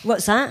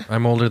 What's that?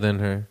 I'm older than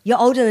her. You're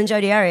older than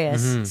Jodi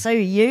Arias. So are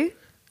you?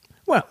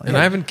 Well, And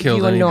I haven't killed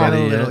You are not. And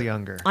anybody a little yet.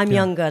 younger. I'm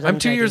younger than I'm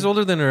 2 Jodi. years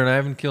older than her, and I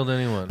haven't killed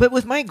anyone. But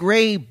with my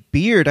gray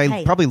beard, I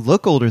Hey. probably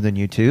look older than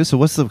you two. So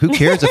who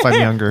cares if I'm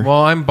younger?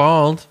 well, I'm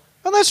bald.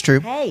 Well, that's true.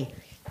 Hey,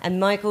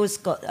 and Michael's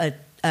got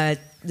a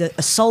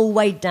soul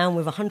weighed down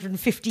with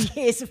 150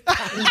 years of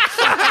pain.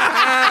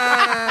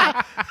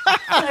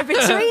 So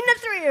between the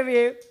three of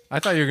you, I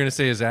thought you were going to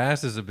say his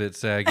ass is a bit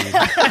saggy.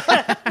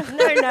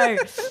 no.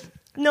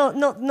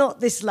 Not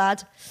this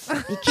lad.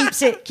 He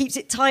keeps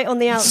it tight on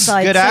the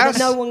outside Good so ass. that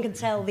no one can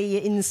tell the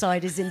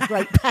inside is in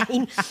great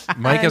pain.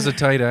 Mike has a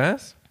tight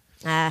ass.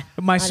 My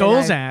I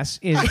soul's don't know. ass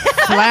is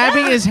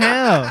flabby as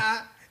hell.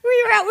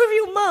 We were out with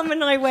your mum,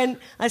 and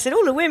I said,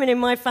 all the women in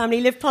my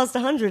family live past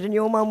 100, and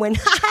your mum went,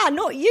 ha,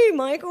 not you,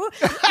 Michael.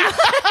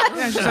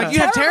 Yeah, she's like, you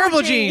have terrible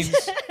Terrible genes.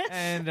 genes.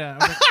 And I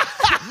was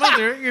like,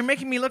 Mother, you're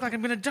making me look like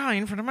I'm going to die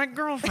in front of my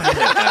girlfriend.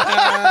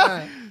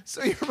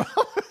 So your mom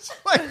was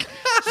like,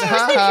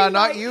 "Haha,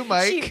 not you,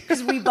 Mike."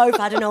 Because we both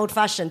had an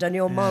old-fashioned, and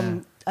your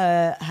mum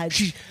had...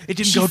 It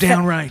didn't go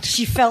down right.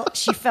 She felt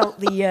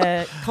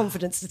the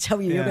confidence to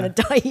tell you you're Yeah. going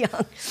to die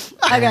young.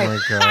 Oh Okay.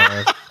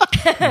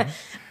 my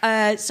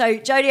god. So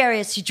Jodi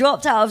Arias, she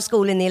dropped out of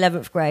school in the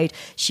 11th grade.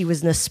 She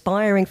was an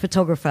aspiring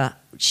photographer.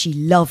 She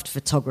loved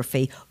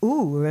photography.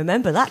 Ooh,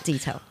 remember that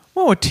detail.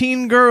 Oh, a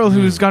teen girl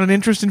who's got an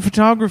interest in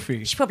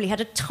photography. She probably had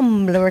a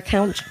Tumblr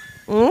account.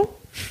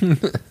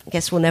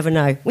 Guess we'll never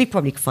know. We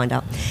probably could find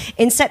out.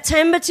 In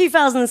September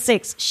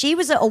 2006, she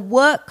was at a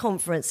work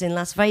conference in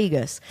Las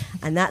Vegas,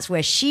 and that's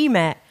where she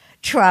met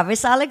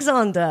Travis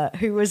Alexander,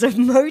 who was a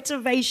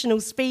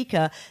motivational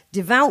speaker,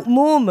 devout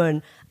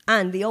Mormon,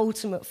 and the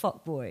ultimate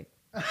fuckboy.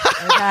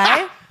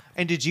 Okay?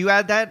 And did you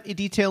add that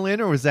detail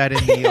in, or was that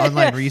in the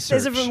online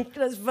research?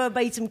 There's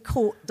verbatim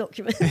court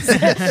documents.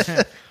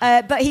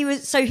 But he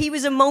was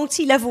a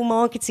multi-level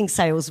marketing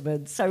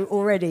salesman. So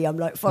already I'm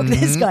like, fuck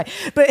this guy.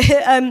 But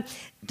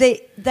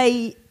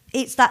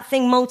it's that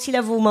thing,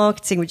 multi-level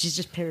marketing, which is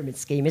just pyramid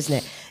scheme, isn't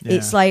it? Yeah.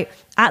 It's like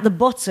at the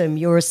bottom,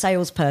 you're a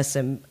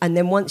salesperson. And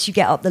then once you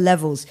get up the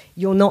levels,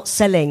 you're not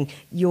selling.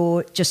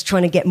 You're just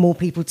trying to get more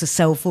people to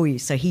sell for you.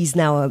 So he's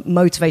now a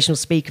motivational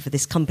speaker for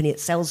this company that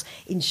sells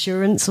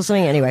insurance or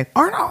something. Anyway.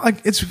 Aren't all,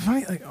 like, it's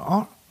funny, like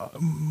all,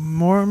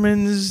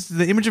 Mormons,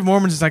 the image of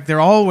Mormons is like they're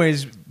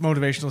always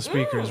motivational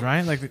speakers,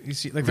 right? Like you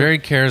see, like Very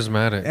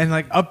charismatic. and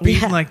like upbeat,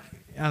 Yeah. and like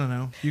I don't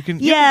know, you can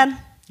Yeah.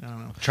 I don't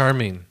know.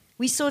 Charming.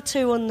 We saw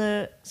two on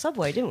the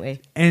subway, didn't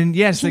we? And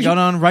yes, they got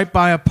on right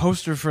by a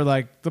poster for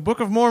like the Book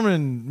of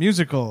Mormon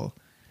musical.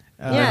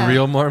 Yeah.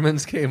 Real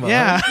Mormons came on.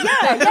 Yeah,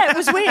 Yeah, it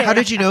was weird. How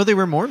did you know they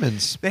were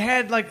Mormons? they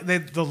had like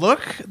the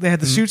look, they had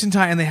the suits and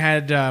tie, and they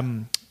had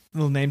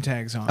little name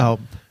tags on. Oh,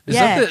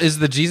 Is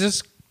the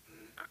Jesus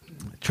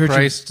Church of-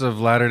 Christ of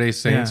Latter-day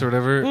Saints Yeah. or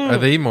whatever? Are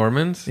they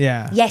Mormons?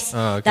 yeah, Yes,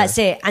 Oh, okay. that's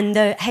it. And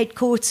the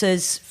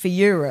headquarters for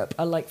Europe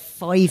are like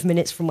 5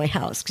 minutes from my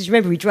house. Because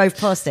remember, we drove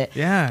past it.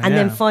 Yeah, And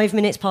then yeah. 5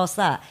 minutes past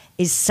that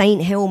is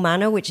St. Hill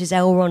Manor, which is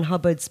L. Ron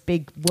Hubbard's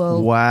big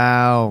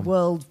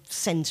world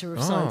center of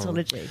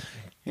Scientology.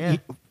 Yeah.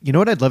 You know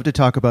what I'd love to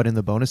talk about in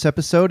the bonus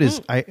episode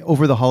is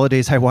over the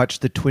holidays I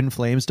watched the Twin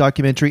Flames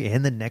documentary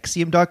and the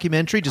Nexium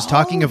documentary, just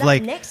talking of that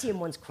like Nexium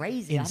one's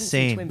crazy. I haven't seen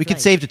insane. Twin We could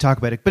Flames. save to talk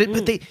about it,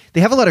 but they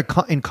have a lot of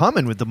in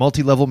common with the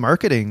multi-level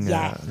marketing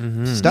Yeah.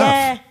 stuff.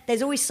 Yeah,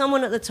 there's always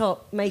someone at the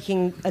top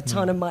making a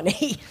ton of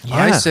money.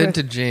 I Yeah. said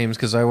to James,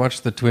 because I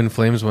watched the Twin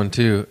Flames one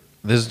too,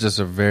 this is just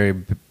a very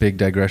big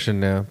digression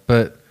now,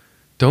 but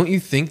don't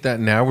you think that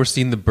now we're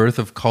seeing the birth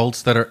of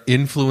cults that are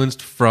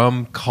influenced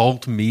from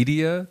cult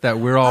media that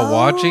we're all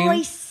watching? Oh,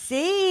 I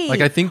see. Like,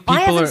 I think I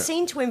people haven't are-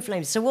 seen Twin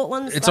Flames, so what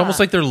one's It's that? almost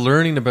like they're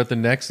learning about the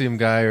Nexium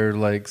guy or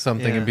like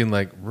something Yeah. and being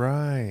like,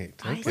 right.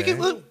 I Okay.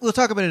 We'll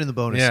talk about it in the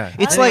bonus. Yeah.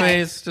 It's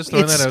Anyways, like just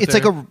throwing that out it's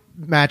there. like a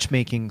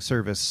matchmaking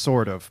service,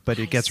 sort of, but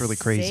it gets really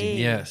crazy.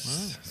 see.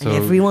 Yes. And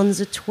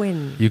everyone's a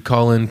twin. You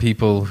call in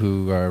people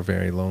who are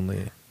very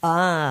lonely.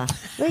 Ah,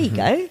 there you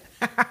go.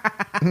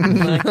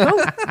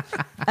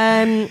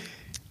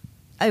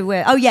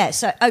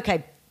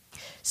 Michael.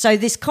 So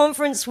this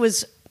conference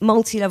was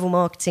multi-level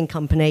marketing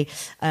company.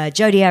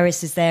 Jodi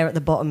Arias is there at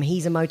the bottom.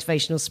 He's a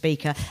motivational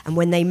speaker. And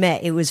when they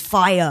met, it was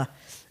fire.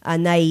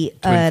 And they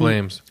Twin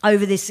flames.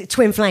 over this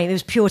twin flame. It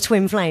was pure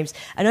twin flames.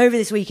 And over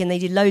this weekend, they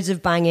did loads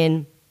of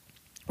banging,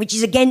 which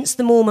is against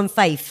the Mormon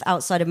faith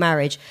outside of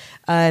marriage.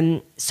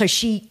 So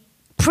she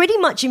pretty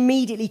much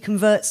immediately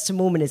converts to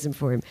Mormonism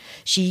for him.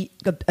 She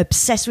got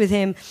obsessed with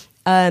him,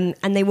 and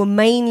they were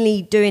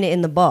mainly doing it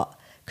in the butt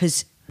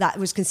because that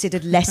was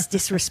considered less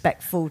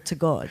disrespectful to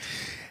God.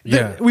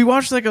 Yeah. We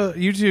watched like a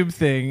YouTube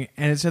thing,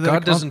 and it said that God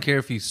like, doesn't care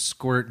if you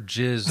squirt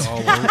jizz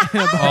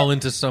all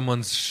into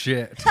someone's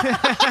shit.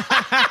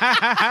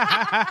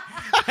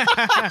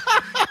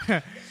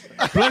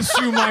 bless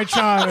you, my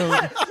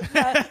child.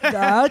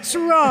 That's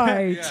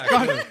right.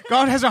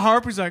 God has a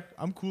harp. He's like,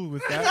 I'm cool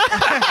with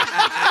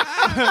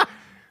that.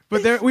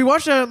 But there, we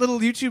watched a little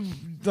YouTube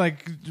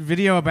like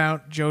video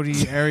about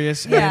Jodi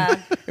Arias. Yeah.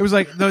 And it was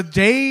like the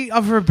day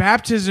of her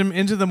baptism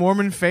into the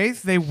Mormon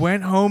faith. They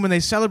went home and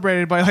they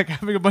celebrated by like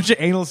having a bunch of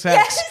anal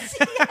sex. Yes,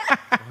 yeah.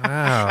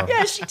 Wow.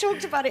 Yeah, she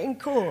talked about it in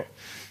court.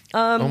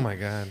 Oh my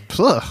God.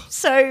 Ugh.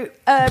 So,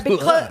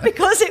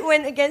 because it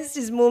went against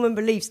his Mormon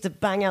beliefs to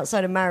bang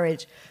outside of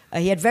marriage,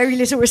 he had very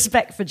little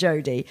respect for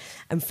Jodi.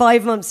 And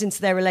 5 months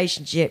into their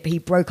relationship, he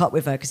broke up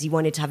with her because he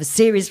wanted to have a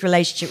serious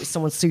relationship with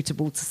someone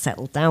suitable to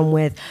settle down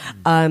with.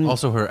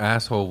 Also, her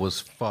asshole was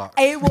fucked.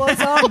 It was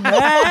a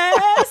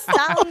mess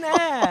down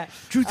there.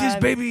 Truth is,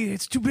 baby,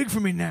 it's too big for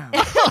me now.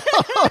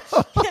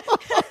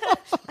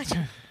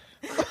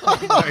 Oh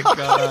my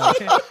God.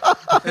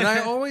 And I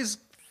always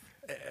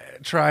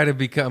try to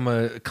become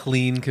a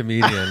clean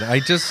comedian.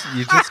 You just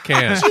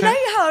can't. Do you know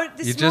how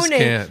You just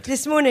can't.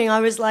 this morning I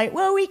was like,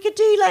 well, we could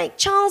do like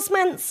Charles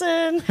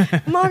Manson,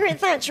 Margaret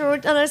Thatcher,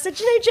 and I said,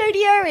 do you know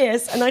Jodi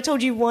Arias? And I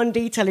told you one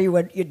detail, you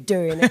went, you're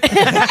doing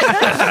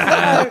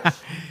it.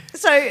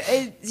 So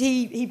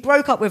he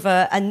broke up with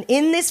her, and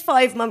in this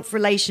 5-month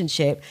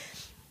relationship,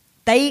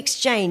 they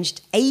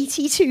exchanged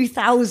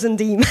 82,000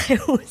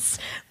 emails,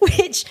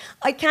 which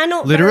I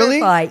cannot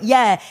verify.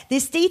 Yeah,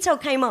 this detail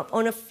came up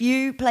on a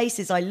few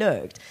places I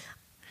looked.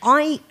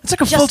 It's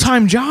like a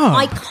full-time job.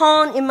 I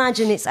can't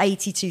imagine it's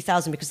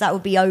 82,000 because that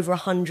would be over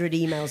 100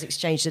 emails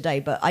exchanged a day.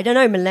 But I don't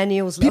know,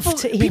 millennials love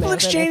to email. People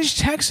exchange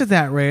texts at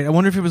that rate. I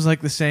wonder if it was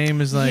like the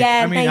same as like. Yeah,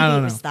 I mean, maybe I don't it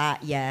know. was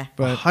that. Yeah,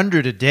 But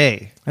 100 a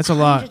day. that's a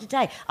lot. 100 a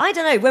day. I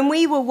don't know. When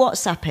we were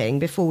WhatsApping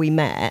before we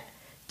met,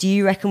 do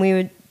you reckon we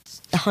would?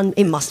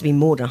 It must have been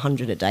more than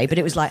 100 a day, but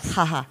it was like,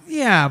 haha.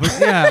 Yeah, but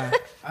yeah,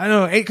 I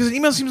know because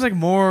email seems like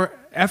more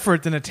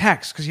effort than a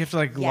text because you have to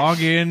like Yeah.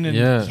 log in and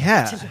Yeah. you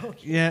have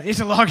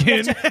to log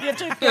in. You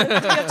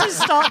have to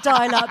start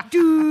dial up.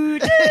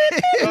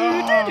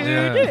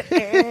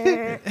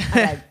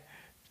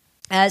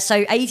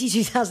 So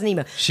 82,000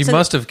 emails. She So-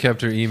 must have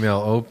kept her email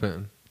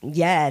open.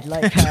 Yeah,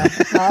 like,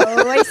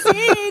 oh, I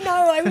see.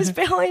 No, I was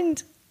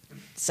behind.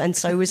 And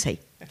so was he.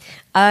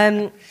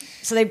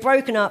 So they've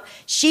broken up.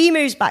 She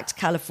moves back to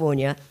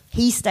California.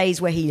 He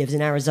stays where he lives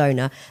in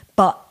Arizona,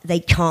 but they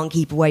can't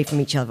keep away from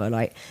each other.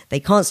 Like,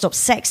 they can't stop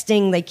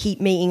sexting. They keep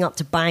meeting up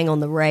to bang on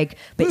the reg,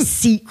 but it's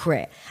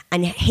secret.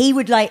 And he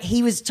was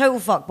a total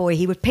fuckboy.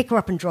 He would pick her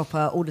up and drop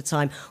her all the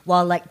time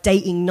while like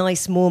dating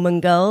nice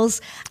Mormon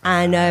girls.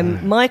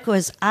 And Michael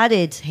has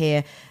added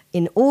here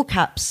in all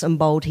caps and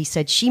bold, he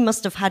said she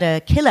must have had a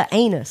killer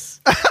anus.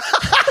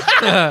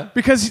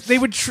 Because they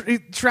would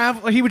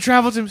travel. He would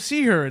travel to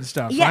see her and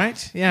stuff,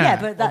 right? Yeah,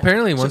 but that,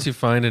 Apparently, once you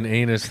find an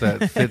anus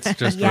that fits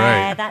just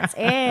yeah, right. that's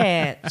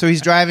it. So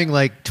he's driving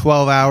like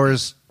 12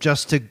 hours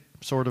just to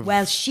sort of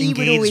Well, she would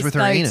engage always with her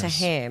go anus. to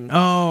him.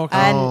 Oh,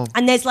 okay.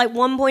 And there's like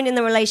one point in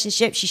the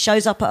relationship, she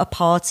shows up at a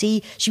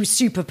party. She was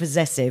super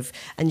possessive,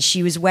 and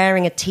she was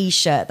wearing a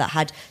T-shirt that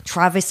had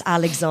Travis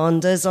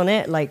Alexander's on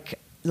it, like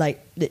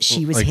that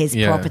she was Like, his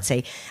yeah.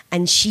 property.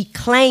 And she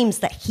claims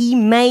that he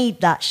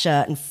made that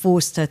shirt and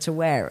forced her to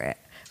wear it.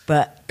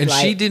 But And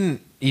like, she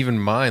didn't even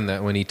mind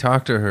that when he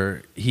talked to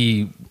her,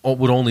 he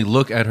would only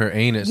look at her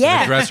anus and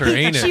address her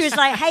anus. She was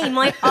like, "Hey,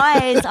 my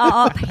eyes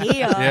are up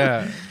here."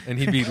 Yeah, and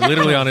he'd be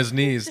literally on his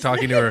knees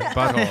talking to her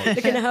butthole.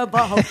 Looking at her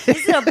butthole.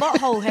 This is a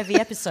butthole heavy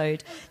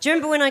episode. Do you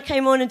remember when I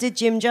came on and did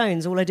Jim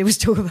Jones? All I did was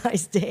talk about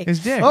his dick. His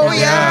dick. Oh, Yeah.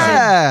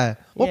 yeah.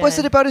 What was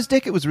Yeah. it about his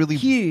dick? It was really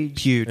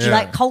Huge. Huge. Yeah.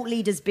 Like cult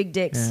leaders, big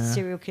dicks, Yeah.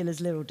 serial killers,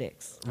 little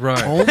dicks.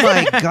 Right. Oh,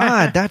 my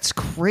God. That's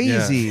Yeah.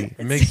 crazy.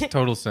 It makes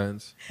total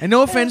sense. And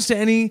no offense to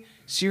any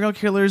serial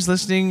killers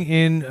listening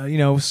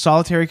in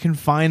solitary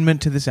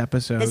confinement to this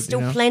episode. There's still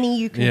you know? plenty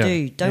you can Yeah.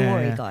 do. Don't Yeah,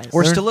 worry, yeah. guys.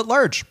 Or still at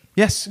large.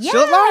 Yes,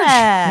 still at large.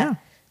 Yeah.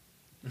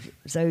 Yeah.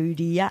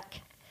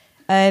 Zodiac.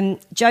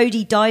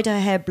 Jodi dyed her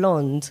hair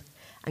blonde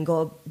and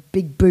got a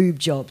big boob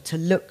job to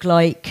look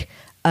like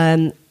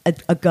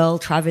a girl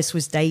Travis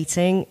was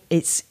dating.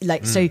 It's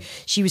like, so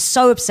she was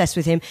so obsessed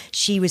with him.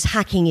 She was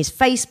hacking his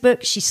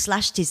Facebook. She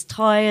slashed his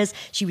tires.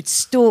 She would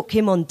stalk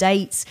him on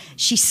dates.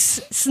 She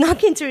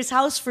snuck into his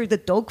house through the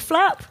dog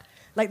flap,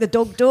 like the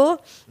dog door.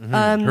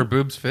 Her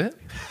boobs fit?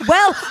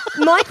 Well,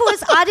 Michael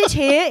has added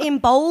here in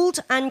bold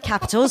and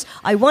capitals,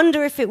 I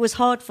wonder if it was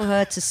hard for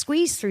her to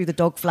squeeze through the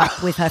dog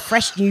flap with her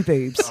fresh new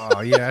boobs. Oh,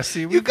 yeah.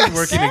 See, we've been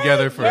working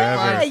together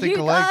forever. Yeah, Think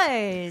you alike.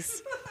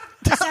 guys.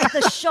 Just like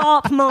the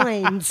sharp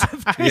minds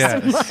of Chris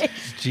and Mike.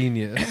 Yes.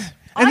 Genius.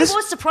 I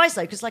was surprised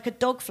though, because like a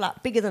dog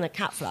flap, bigger than a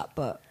cat flap,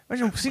 but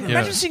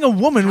Imagine seeing a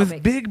woman with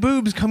big? big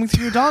boobs coming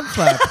through your dog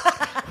flap.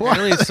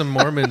 Apparently, some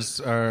Mormons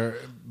are,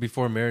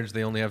 before marriage,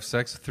 they only have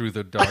sex through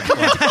the dog.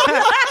 flap.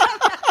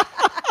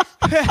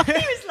 he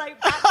was like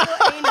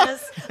backdoor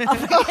anus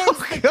up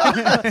against the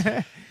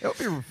dog. That would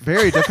be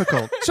very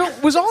difficult. So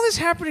was all this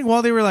happening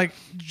while they were like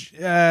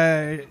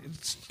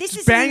This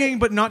is banging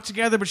but not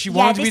together, but she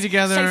wanted to be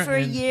together? So for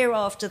a and- year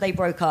after they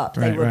broke up,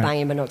 they Right, were right.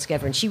 banging but not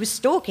together, and she was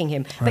stalking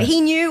him. But he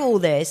knew all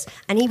this,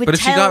 and he would But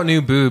if tell... she got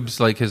new boobs,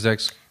 like his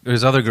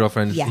other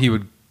girlfriend, Yeah. he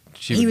would.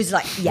 He was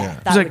like, yeah,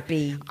 that He's would like,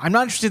 be... I'm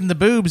not interested in the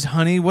boobs,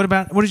 honey. What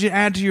did you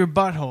add to your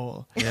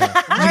butthole?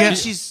 Again,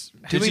 she's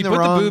Did doing she the put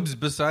wrong. the boobs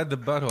beside the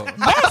butthole?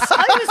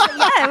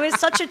 It was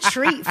such a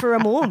treat for a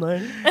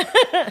Mormon.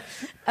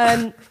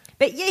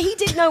 But yeah, he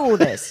did know all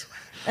this,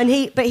 and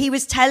he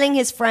was telling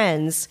his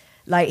friends,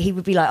 like he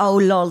would be like, "Oh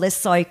lol, this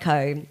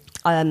psycho.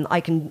 I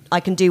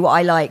can do what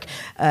I like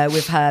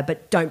with her,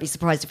 but don't be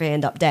surprised if I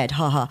end up dead.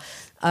 Haha."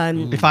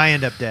 If I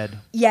end up dead.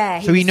 Yeah.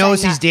 So he was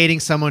knows saying he's that. dating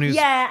someone who's.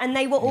 Yeah, and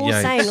they were all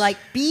Yikes. saying like,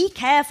 "Be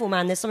careful,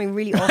 man. There's something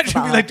really off She'd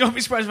about be her." like, don't be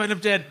surprised if I end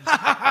up dead.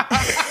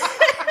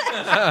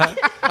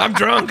 I'm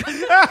drunk.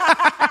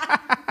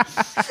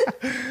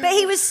 But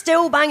he was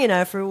still banging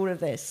her through all of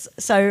this.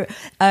 So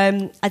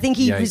I think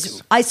he was.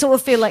 Yikes. I sort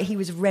of feel like he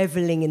was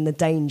reveling in the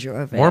danger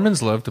of it.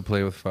 Mormons love to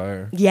play with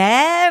fire.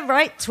 Yeah,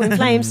 right. Twin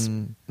flames.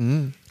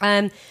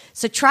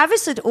 So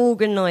Travis had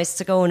organised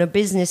to go on a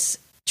business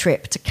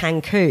trip to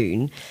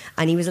Cancun,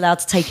 and he was allowed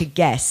to take a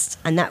guest,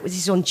 and that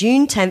was on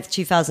June 10th,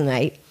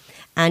 2008,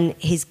 and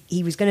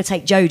he was going to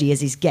take Jodi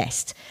as his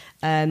guest.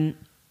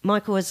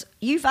 Michael was,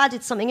 you've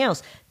added something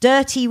else.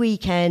 Dirty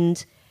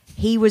weekend.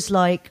 He was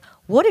like,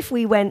 what if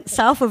we went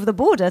south of the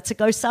border to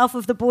go south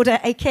of the border,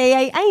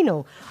 aka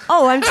anal?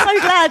 Oh, I'm so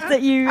glad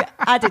that you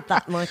added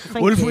that, Michael.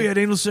 Thank What you. if we had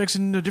anal sex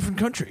in a different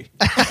country?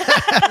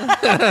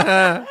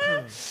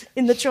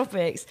 In the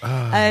tropics.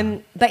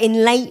 But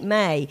in late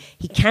May,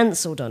 he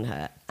cancelled on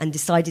her and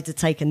decided to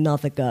take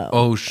another girl.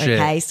 Oh, shit.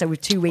 Okay, so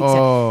with 2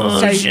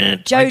 weeks.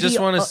 Shit. Jodi, I just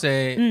want to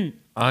say,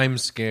 I'm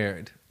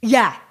scared.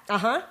 Yeah.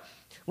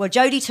 Well,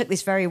 Jodi took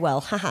this very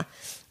well.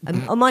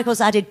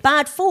 Michael's added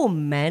bad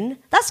form, men.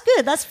 That's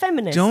good. That's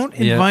feminist. Don't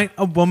invite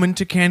a woman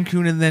to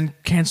Cancun and then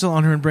cancel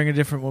on her and bring a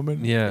different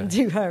woman. Yeah.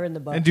 do her in the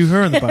butt. And do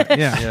her in the butt.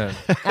 Yeah.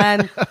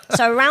 Yeah.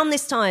 So around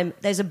this time,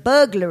 there's a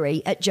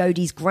burglary at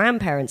Jodi's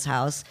grandparents'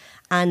 house.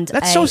 And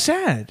That's so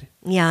sad.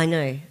 Yeah, I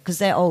know, because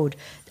they're old.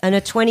 And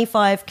a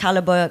 25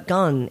 caliber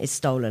gun is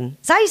stolen.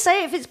 Is that how you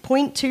say it if it's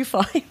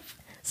 .25?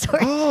 Sorry,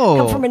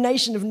 come from a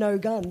nation of no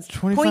guns.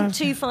 25?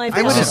 .25. I would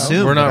ammo.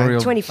 assume. We're not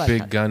real 25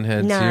 big gun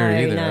heads No, here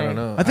either. no. I don't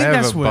know. I think have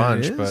that's a what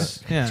bunch, it is.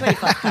 but Yeah.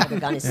 25 caliber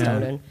gun is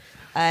stolen.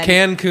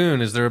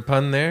 Cancun, is there a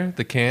pun there?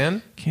 The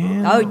can?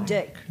 Oh,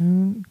 dick.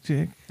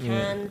 Dick.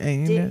 Can,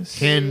 Anus.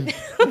 dick.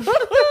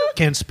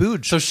 Can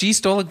spooge. So she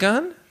stole a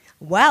gun?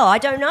 Well, I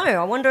don't know.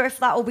 I wonder if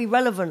that will be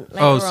relevant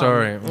later Oh, on.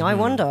 sorry. I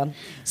wonder.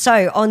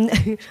 So on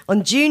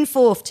June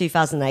 4th,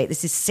 2008,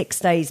 this is 6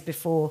 days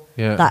before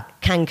that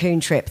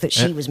Cancun trip that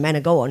she was meant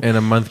to go on. And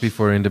a month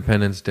before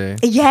Independence Day.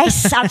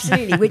 Yes,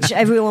 absolutely, which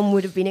everyone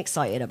would have been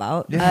excited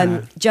about.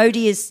 Yeah.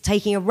 Jodi is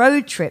taking a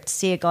road trip to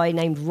see a guy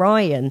named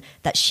Ryan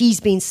that she's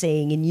been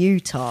seeing in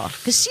Utah.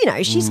 Because,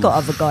 she's got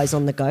other guys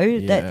on the go.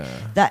 Yeah.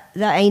 That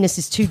anus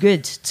is too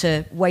good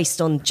to waste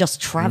on just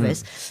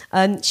Travis.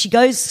 She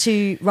goes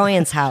to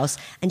Ryan's house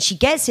and she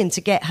gets him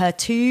to get her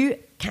 2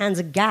 cans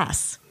of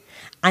gas.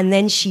 And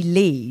then she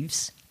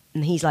leaves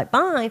and he's like,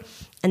 bye.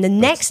 And the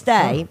next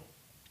day,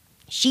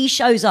 she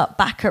shows up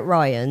back at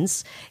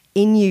Ryan's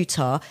in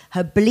Utah.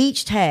 Her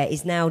bleached hair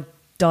is now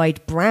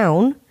dyed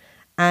brown,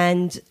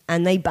 and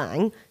they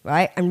bang,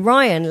 right? And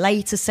Ryan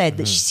later said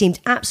that she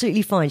seemed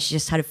absolutely fine. She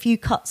just had a few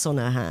cuts on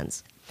her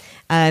hands.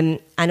 And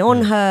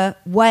on her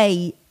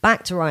way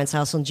back to Ryan's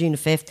house on June the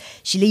 5th,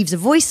 she leaves a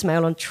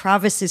voicemail on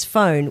Travis's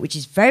phone, which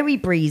is very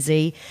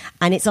breezy,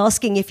 and it's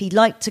asking if he'd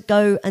like to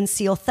go and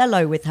see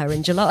Othello with her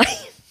in July.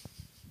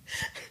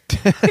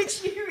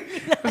 Which you really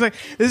like. I was like,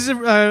 this is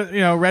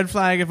a red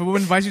flag. If a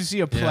woman invites you to see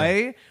a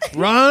play,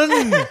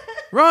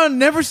 run,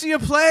 never see a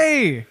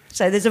play.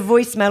 So there's a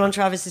voicemail on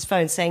Travis's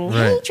phone saying,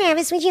 hey, Right.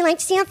 Travis, would you like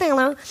to see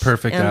Othello?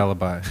 Perfect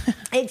alibi.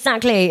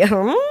 Exactly.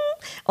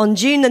 On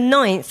June the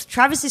 9th,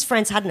 Travis's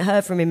friends hadn't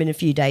heard from him in a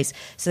few days,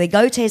 so they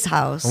go to his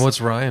house. And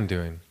what's Ryan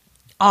doing?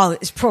 Oh,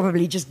 it's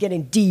probably just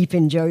getting deep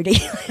in Jodi.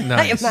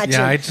 Nice. I imagine.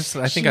 Yeah,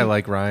 I think I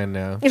like Ryan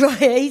now. Right,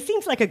 he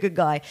seems like a good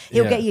guy.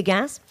 He'll Yeah. get you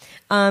gas.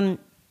 And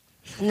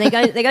they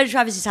go to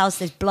Travis's house.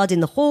 There's blood in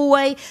the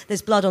hallway.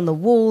 There's blood on the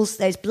walls.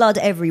 There's blood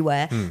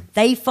everywhere.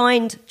 They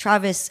find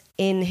Travis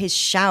in his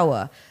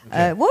shower.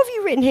 What have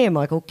you written here,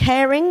 Michael?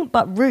 Caring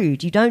but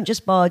rude. You don't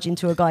just barge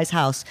into a guy's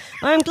house.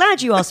 I'm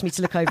glad you asked me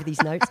to look over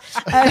these notes.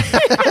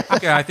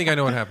 Okay, I think I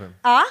know what happened.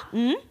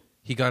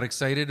 He got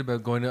excited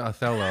about going to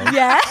Othello.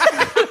 Yeah.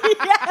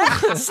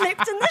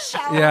 Slipped in the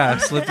shower. Yeah,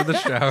 slipped in the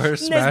shower,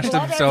 smashed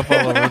blood himself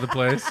all over the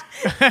place.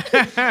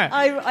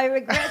 I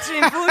regret to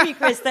inform you,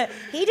 Chris, that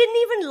he didn't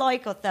even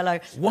like Othello.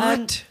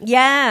 What?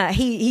 Yeah,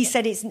 he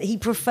said he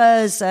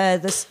prefers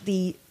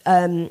the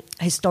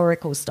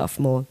historical stuff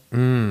more.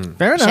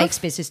 Fair enough.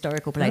 Shakespeare's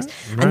historical plays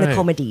and the Right.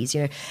 comedies,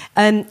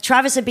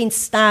 Travis had been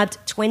stabbed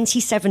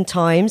 27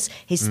 times.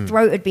 His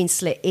throat had been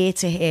slit ear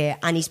to ear,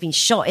 and he's been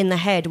shot in the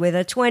head with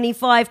a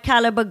 25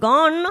 caliber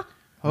gun.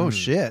 Oh,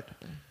 shit.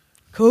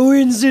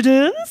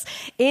 Coincidence?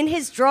 In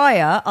his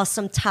dryer are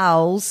some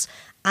towels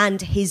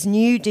and his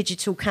new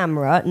digital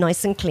camera,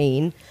 nice and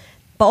clean.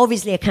 But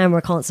obviously a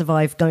camera can't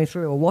survive going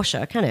through a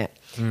washer, can it?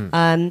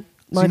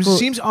 Michael,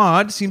 Seems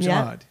odd.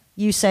 yeah? Odd.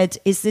 You said,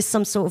 is this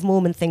some sort of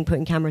Mormon thing,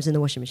 putting cameras in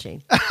the washing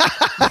machine?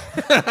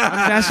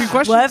 I'm asking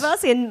questions.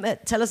 Whatever,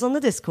 tell us on the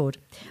Discord.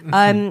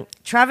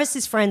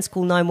 Travis's friends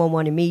call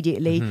 911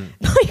 immediately.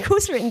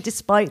 Michael's written,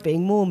 despite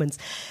being Mormons.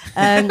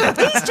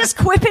 He's just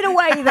quipping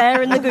away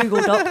there in the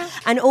Google Doc.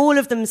 And all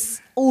of them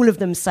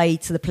say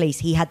to the police,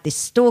 he had this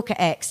stalker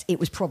ex. It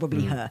was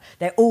probably her.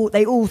 They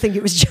all think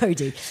it was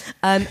Jodi.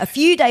 A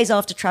few days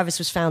after Travis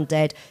was found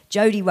dead,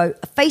 Jodi wrote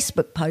a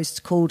Facebook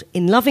post called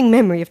 "In Loving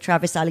Memory of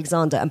Travis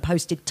Alexander" and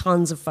posted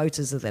tons of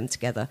photos of them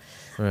together.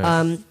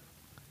 Right.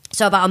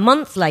 So about a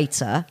month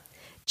later,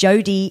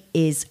 Jodi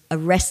is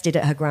arrested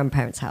at her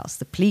grandparents' house.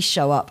 The police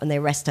show up and they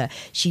arrest her.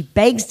 She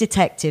begs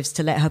detectives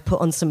to let her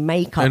put on some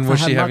makeup. And for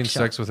was her she having mugshot.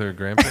 sex with her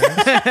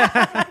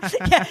grandparents?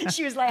 Yeah,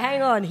 she was like,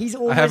 "Hang on, he's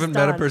almost I haven't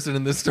met a done." person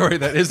in this story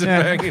that isn't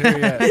banging her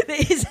yet.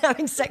 That is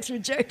having sex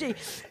with Jodi.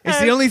 It's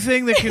the only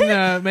thing that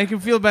can make him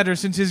feel better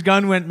since his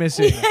gun went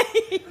missing.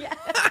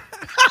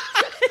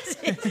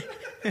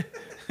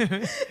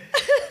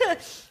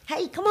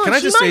 Hey, come on. Can I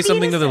she just might say be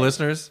something to the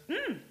innocent. listeners?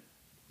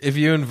 If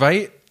you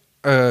invite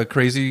a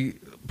crazy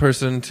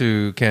person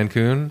to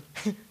Cancun,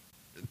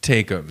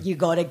 take him. You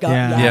gotta go.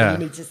 Yeah. Yeah, Yeah. you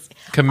need to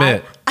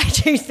Commit. I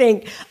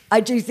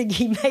do think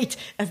he made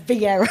a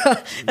big error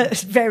at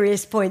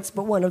various points,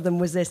 but one of them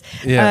was this.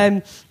 Yeah.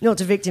 Not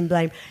to victim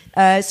blame.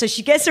 So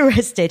she gets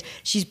arrested.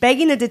 She's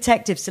begging the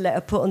detectives to let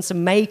her put on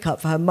some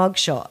makeup for her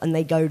mugshot, and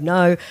they go,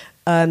 no.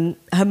 Her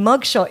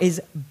mugshot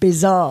is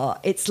bizarre.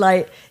 It's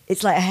like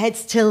her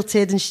head's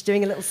tilted and she's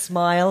doing a little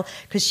smile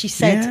because she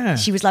said,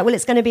 she was like, well,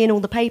 it's going to be in all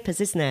the papers,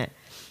 isn't it?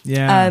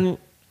 Yeah.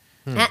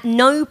 At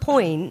no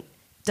point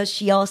does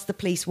she ask the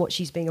police what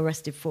she's being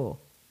arrested for.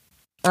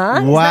 Is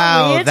that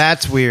Wow, weird?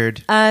 that's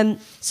weird.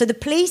 So the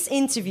police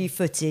interview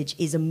footage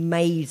is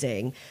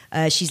amazing.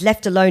 She's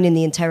left alone in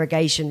the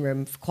interrogation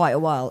room for quite a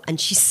while, and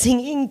she's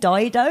singing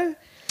Dido.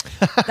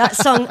 That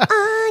song,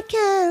 I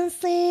can't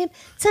sleep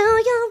till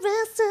you're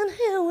resting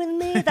here with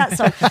me. That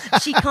song.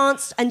 She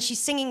can't, and she's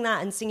singing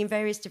that and singing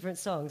various different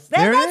songs.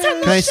 There That's it her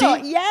is. Can I see?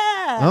 mugshot.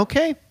 Yeah.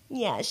 Okay.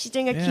 Yeah, she's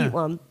doing a Yeah. cute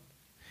one.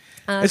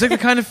 It's like the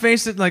kind of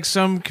face that like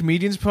some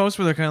comedians post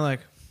where they're kind of like,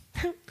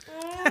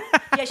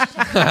 Yeah, she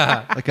should,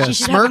 Like a she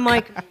should have a smirk.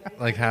 mic.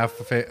 Like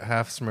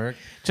half smirk.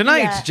 tonight.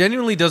 Yeah.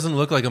 Genuinely doesn't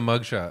look like a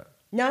mugshot.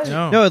 No.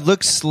 No, it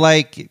looks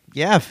like,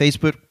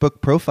 Facebook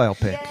book profile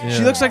pic. Yeah.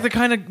 She looks like the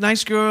kind of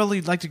nice girl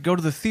you'd like to go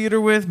to the theater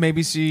with,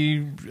 maybe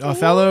see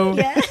Othello.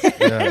 Yeah.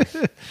 Yeah.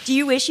 Do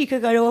you wish you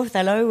could go to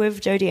Othello with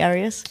Jodi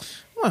Arias?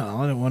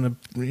 Well, I don't want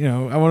to,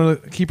 I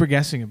want to keep her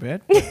guessing a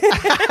bit.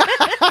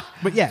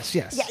 But yes.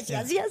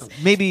 Yes.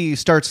 Maybe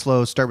start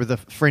slow, start with a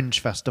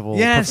fringe festival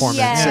Yes. performance,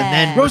 Yeah. and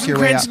then work your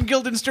way Rosencrantz up. and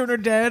Guildenstern are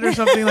dead or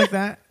something like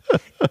that.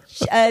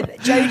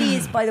 Jodi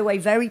is, by the way,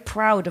 very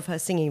proud of her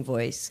singing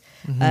voice,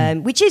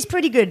 which is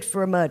pretty good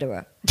for a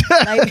murderer.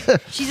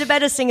 She's a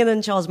better singer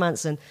than Charles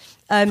Manson.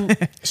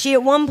 She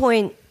at one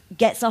point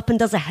gets up and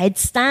does a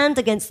headstand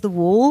against the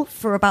wall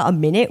for about a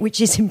minute,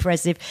 which is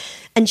impressive.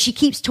 And she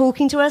keeps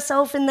talking to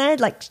herself in there,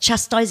 like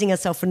chastising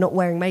herself for not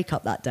wearing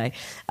makeup that day.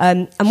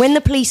 And when the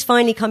police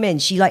finally come in,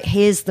 she like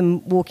hears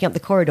them walking up the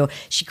corridor.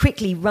 She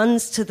quickly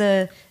runs to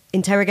the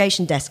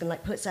interrogation desk and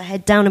like puts her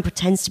head down and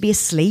pretends to be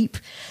asleep.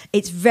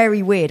 It's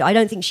very weird. I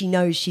don't think she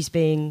knows she's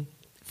being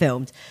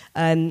filmed.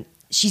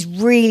 She's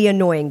really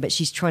annoying, but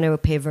she's trying to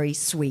appear very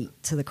sweet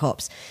to the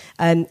cops.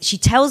 She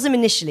tells them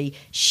initially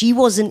she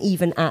wasn't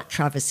even at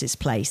Travis's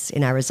place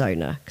in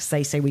Arizona because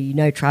they say,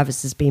 well,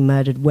 Travis has been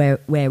murdered. Where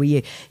were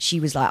you?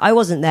 She was like, I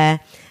wasn't there.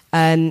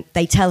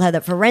 They tell her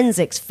that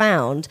forensics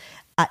found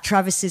at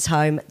Travis's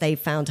home, they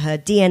found her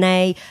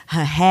DNA,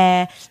 her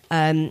hair,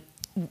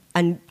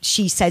 and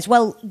she says,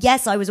 well,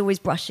 yes, I was always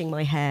brushing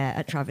my hair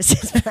at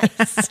Travis's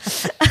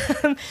place.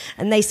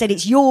 And they said,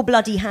 it's your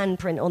bloody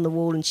handprint on the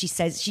wall. And she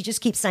just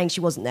keeps saying she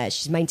wasn't there.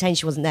 She's maintained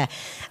she wasn't there.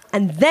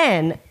 And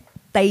then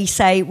they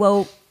say,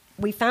 well,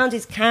 we found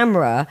his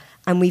camera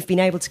and we've been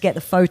able to get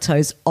the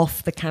photos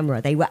off the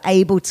camera. They were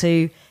able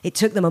to, it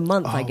took them a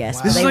month, I guess.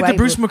 This but is they like were the able-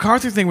 Bruce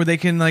MacArthur thing where they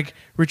can like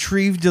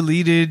retrieve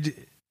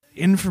deleted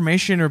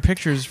information or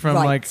pictures from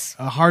Right. like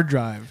a hard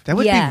drive. That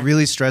would Yeah. be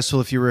really stressful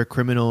if you were a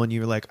criminal and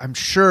you were like, I'm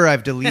sure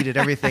I've deleted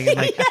everything. And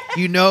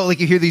like,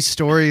 you hear these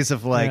stories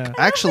of like, Yeah. She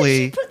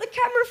actually, put the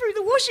camera through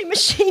the washing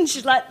machine.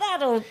 She's like,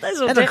 that'll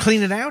And do.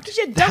 clean it out. She's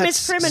your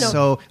dumbest that's criminal.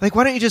 so, like,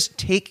 why don't you just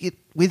take it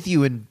with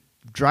you and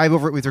drive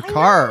over it with your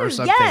car I know, or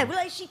something? Yeah, well,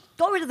 like, she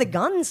got rid of the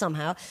gun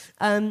somehow.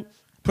 Put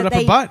but up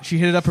her butt. She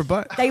hit it up her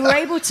butt. They were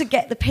able to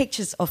get the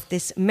pictures off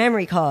this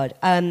memory card,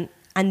 and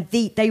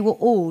they were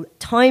all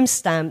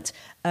time-stamped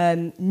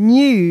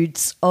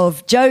nudes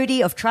of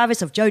Jodi, of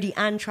Travis, of Jodi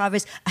and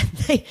Travis. And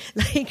they,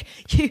 like,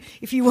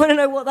 if you want to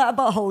know what that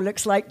butthole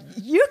looks like,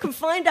 you can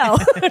find out.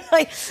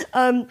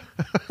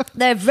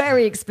 They're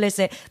very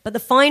explicit. But the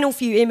final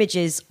few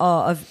images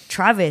are of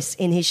Travis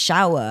in his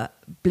shower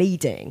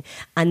bleeding,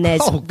 and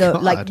there's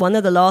God. one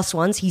of the last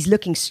ones. He's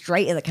looking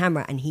straight at the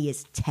camera, and he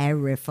is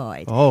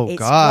terrified. Oh, it's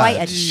God.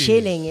 quite a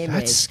chilling image.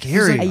 That's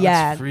scary.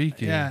 Yeah. That's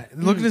freaky. Yeah.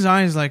 Look in his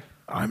eyes like,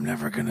 I'm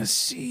never going to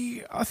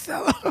see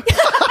Othello.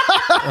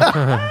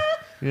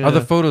 Are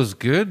the photos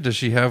good? Does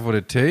she have what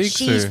it takes?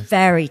 She's or-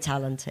 very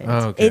talented.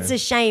 Oh, okay. It's a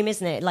shame,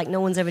 isn't it? Like, no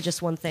one's ever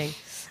just one thing.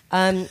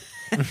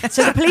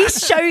 So the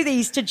police show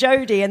these to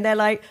Jodi, and they're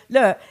like,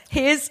 look,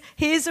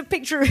 here's a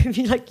picture of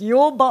like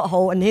your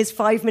butthole, and here's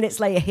 5 minutes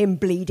later him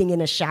bleeding in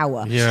a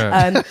shower.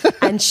 Yeah.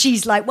 And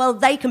she's like, well,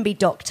 they can be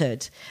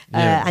doctored.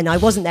 And I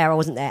wasn't there.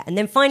 And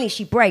then finally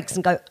she breaks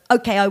and go,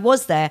 okay, I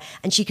was there.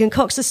 And she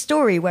concocts a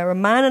story where a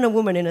man and a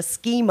woman in a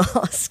ski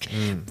masks,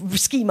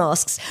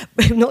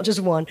 not just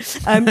one,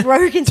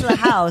 broke into the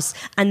house,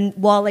 and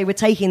while they were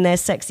taking their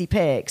sexy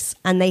pics,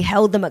 and they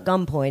held them at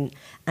gunpoint,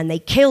 and they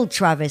killed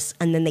Travis,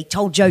 and then they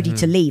told Jodi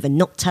to leave and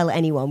not tell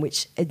anyone,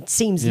 which it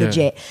seems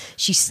legit.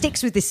 She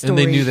sticks with this story. And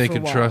they knew they for a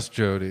could while. trust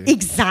Jodi.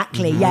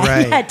 Exactly. Yeah.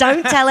 Right. Yeah.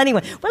 Don't tell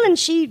anyone. Well, and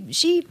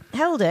she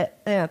held it.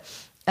 Yeah.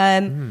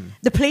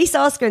 The police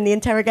ask her in the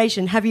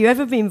interrogation, have you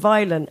ever been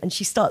violent? And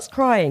she starts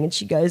crying, and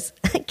she goes,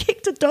 I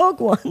kicked a dog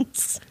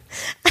once.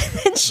 And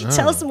then she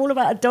tells them all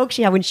about a dog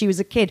she had when she was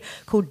a kid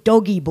called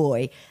Doggy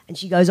Boy. And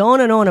she goes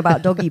on and on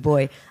about Doggy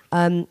Boy.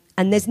 And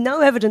there's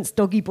no evidence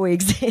Doggy Boy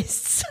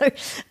exists.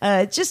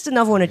 So just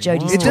another one of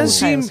Jodi's It does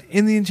tales. seem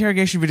in the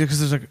interrogation video, because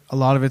there's like a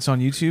lot of it's on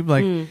YouTube.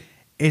 Like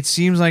it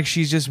seems like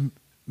she's just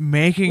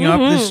making up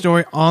this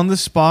story on the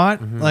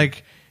spot,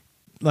 like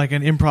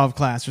an improv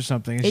class or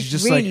something. And It's she's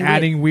just really like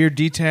adding weird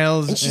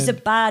details. And she's a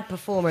bad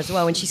performer as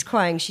well. When she's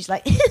crying, she's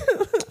like...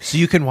 So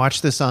you can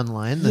watch this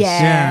online. This-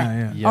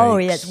 Yeah. Yeah. Oh,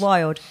 Yikes. yeah, it's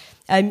wild.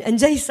 And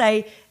they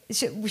say,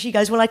 she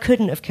goes, well, I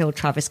couldn't have killed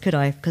Travis, could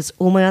I? Because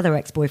all my other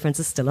ex-boyfriends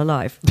are still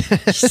alive.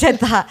 She said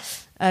that.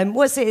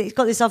 What's it? It's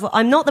got this other.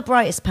 I'm not the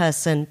brightest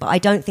person, but I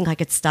don't think I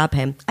could stab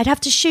him. I'd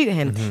have to shoot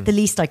him. The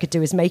least I could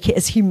do is make it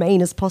as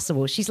humane as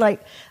possible. She's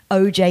like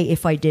OJ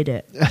if I did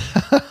it.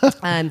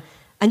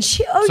 And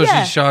she, So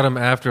yeah. she shot him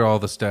after all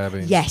the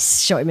stabbing.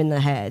 Yes, shot him in the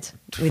head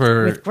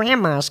For- with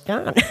grandma's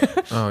gun.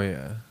 Oh,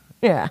 yeah.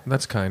 Yeah.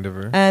 That's kind of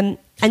her.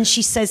 And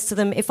she says to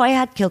them, if I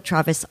had killed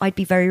Travis, I'd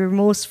be very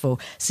remorseful,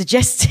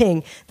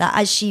 suggesting that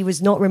as she was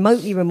not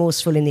remotely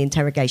remorseful in the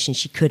interrogation,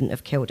 she couldn't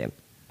have killed him.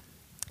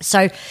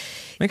 So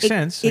Makes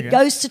sense, I It guess.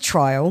 goes to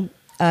trial.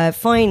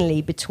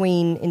 Finally,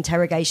 between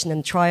interrogation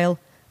and trial.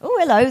 Oh,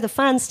 hello, the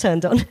fan's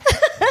turned on.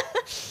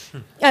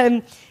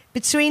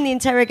 Between the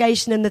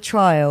interrogation and the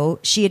trial,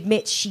 she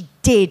admits she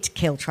did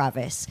kill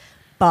Travis.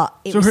 But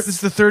it So was,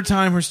 it's the third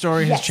time her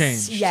story has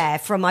changed. yeah,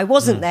 from I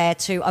wasn't there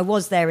to I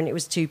was there, and it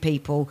was two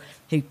people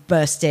who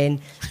burst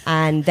in,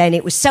 and then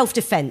it was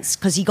self-defense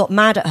because he got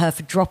mad at her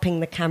for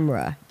dropping the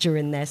camera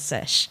during their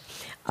sesh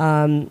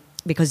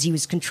because he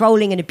was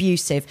controlling and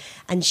abusive.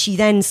 And she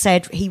then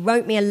said he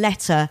wrote me a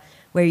letter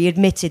where he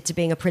admitted to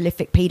being a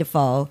prolific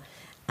paedophile,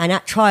 and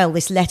at trial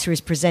this letter is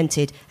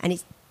presented, and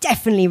it's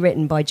definitely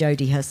written by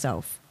Jodi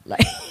herself.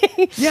 Like,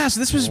 Yeah, so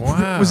this was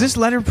Wow. was this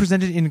letter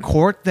presented in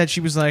court that she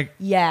was like,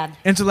 yeah. and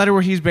it's a letter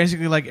where he's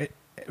basically like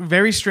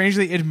very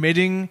strangely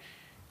admitting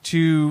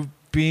to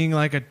being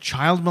like a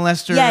child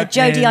molester. Yeah,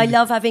 Jodi, and- I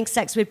love having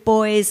sex with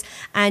boys,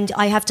 and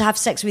I have to have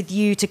sex with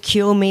you to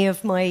cure me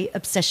of my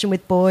obsession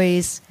with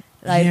boys.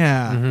 Like,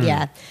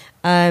 Yeah.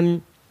 yeah.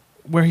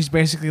 Where he's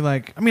basically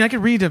like, I mean, I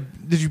could read a.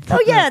 Did you? Put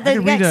Oh, yeah, I the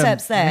could read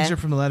excerpts an there.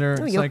 excerpt from the letter.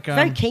 Oh, It's you're like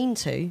very keen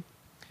to.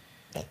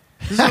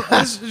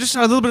 this is just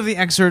a little bit of the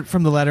excerpt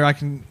from the letter. I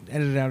can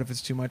edit it out if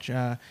it's too much.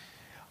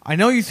 I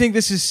know you think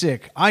this is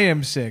sick. I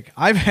am sick.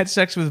 I've had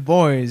sex with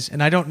boys,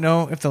 and I don't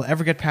know if they'll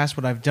ever get past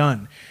what I've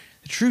done.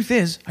 The truth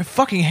is, I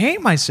fucking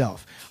hate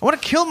myself. I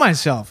want to kill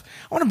myself.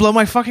 I want to blow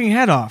my fucking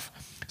head off.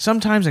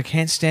 Sometimes I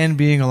can't stand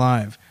being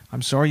alive.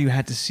 I'm sorry you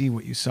had to see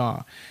what you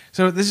saw.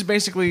 So this is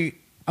basically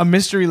a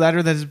mystery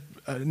letter that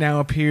has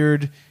now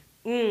appeared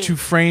to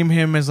frame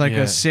him as like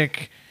Yeah. a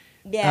sick...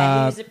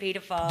 Yeah, he was a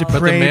paedophile. dep- But the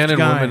depraved man and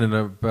guy. woman in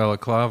a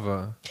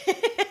balaclava,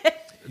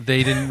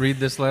 they didn't read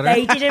this letter?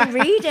 They didn't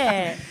read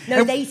it.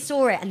 No, they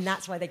saw it, and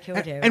that's why they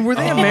killed him. And were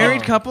they a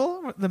married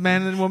couple? The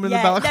man and woman in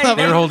Yeah, the no,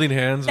 balaclava? They were holding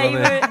hands they while were,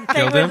 they they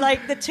killed were him?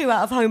 like the two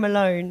out of Home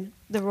Alone,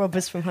 the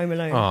robbers from Home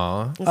Alone.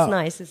 Aw, It's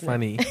nice, isn't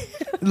funny.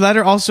 The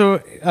letter also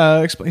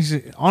explains,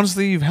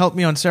 honestly, you've helped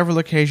me on several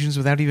occasions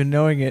without even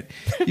knowing it.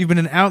 You've been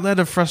an outlet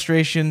of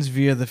frustrations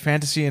via the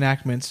fantasy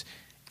enactments.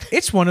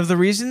 It's one of the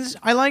reasons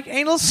I like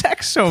anal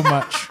sex so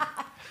much.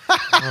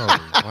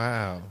 Oh,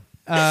 wow.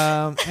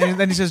 And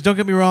then he says, don't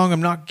get me wrong,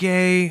 I'm not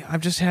gay.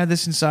 I've just had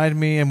this inside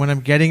me, and when I'm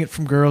getting it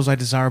from girls, I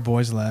desire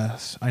boys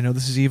less. I know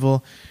this is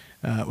evil.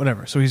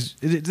 Whatever. So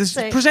this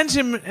So- presents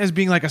him as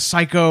being like a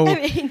psycho, I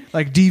mean-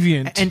 like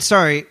deviant. And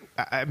sorry,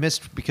 I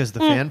missed because the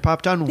fan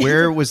popped on.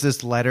 Where was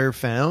this letter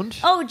found?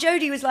 Oh,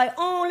 Jodi was like,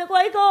 "Oh, look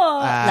what I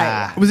got!"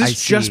 Ah. Was I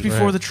this just see.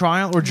 before Right. the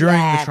trial or during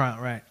Yeah. the trial?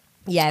 Right.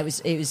 Yeah,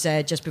 it was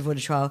just before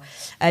the trial.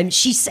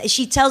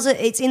 She tells her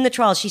it's in the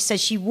trial. She says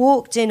she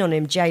walked in on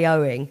him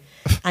J-O-ing,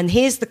 and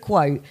here's the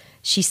quote.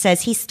 She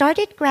says he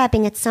started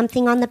grabbing at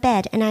something on the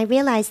bed, and I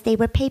realized they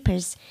were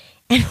papers,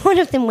 and one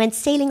of them went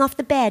sailing off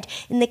the bed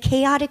in the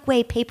chaotic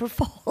way paper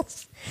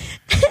falls,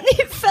 and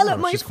it fell at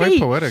my She's feet. quite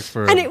poetic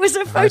for and it was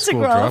a high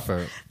school photograph.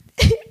 dropout.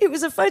 It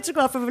was a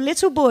photograph of a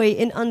little boy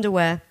in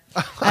underwear.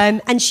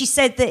 And she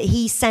said that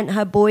he sent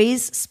her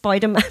boys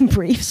Spider-Man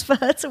briefs for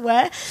her to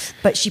wear,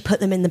 but she put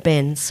them in the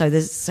bin. So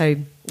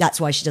that's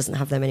why she doesn't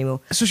have them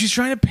anymore. So she's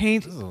trying to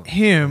paint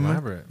him,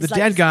 elaborate. the It's like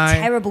dead this guy.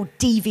 terrible,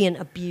 deviant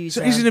abuser.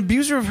 So he's an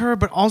abuser of her,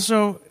 but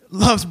also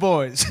loves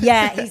boys.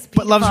 Yeah, he's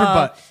But loves her pedophile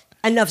butt.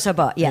 and loves her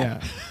butt.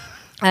 Yeah.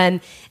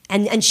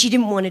 And she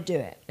didn't want to do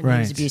it. And he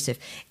was Right. abusive.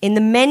 In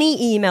the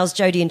many emails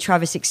Jodi and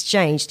Travis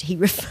exchanged, he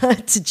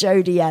referred to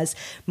Jodi as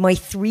my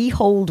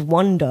 3-holed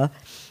wonder,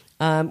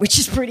 which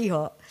is pretty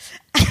hot.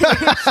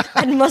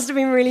 And must have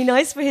been really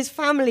nice for his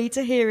family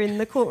to hear in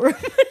the courtroom.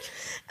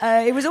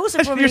 It was also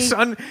probably...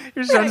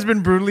 Your son's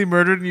been brutally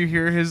murdered, and you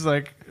hear his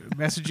like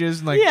messages,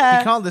 and like Yeah.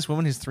 he called this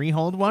woman his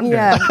 3-holed wonder.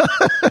 Yeah.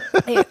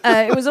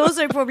 It was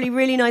also probably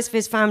really nice for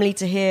his family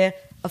to hear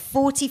a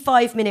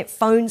 45-minute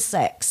phone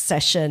sex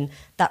session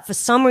that for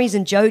some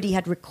reason Jodi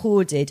had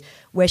recorded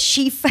where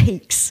she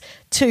fakes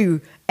 2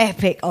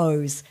 epic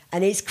O's.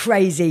 And it's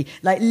crazy.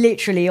 Like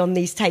literally on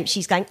these tapes,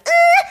 she's going...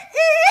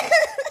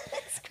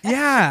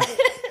 Yeah,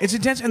 it's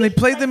intense, and they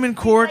played them in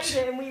court.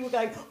 And we were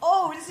going,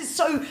 oh, this is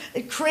so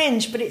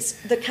cringe, but it's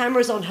the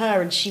camera's on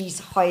her and she's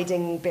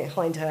hiding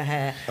behind her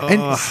hair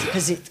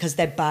because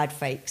they're bad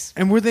fakes.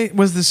 And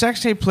was the sex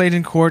tape played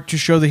in court to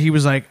show that he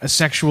was like a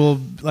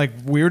sexual like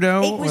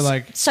weirdo, It was, or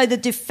like? so the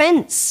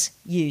defense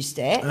used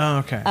it Oh,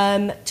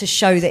 okay. to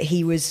show that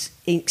he was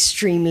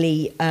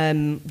extremely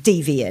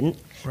deviant.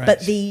 Right.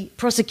 But the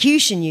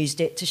prosecution used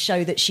it to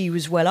show that she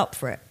was well up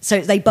for it.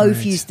 So they both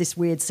Right. used this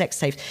weird sex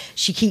tape.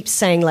 She keeps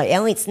saying like,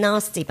 "Oh, it's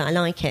nasty, but I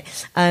like it."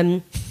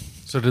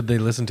 So did they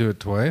listen to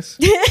it twice?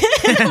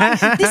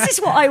 This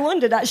is what I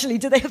wondered, actually.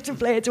 Do they have to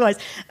play it twice?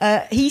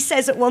 He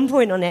says at one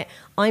point on it,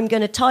 "I'm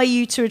going to tie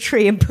you to a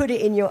tree and put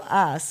it in your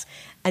ass."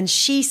 And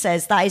she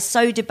says, "That is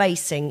so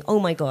debasing. Oh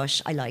my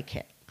gosh, I like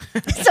it."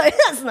 So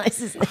that's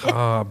nice, isn't it?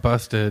 Oh,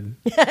 busted.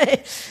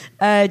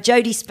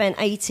 Jodi spent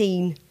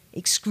 18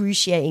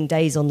 excruciating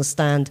days on the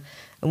stand.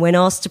 And when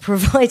asked to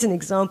provide an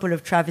example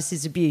of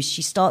Travis's abuse,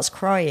 she starts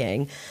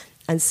crying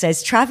and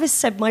says, "Travis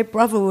said my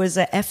brother was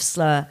an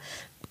F-slur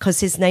because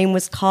his name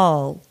was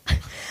Carl."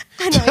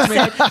 And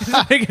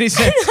Doesn't make any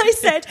sense. I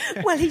said,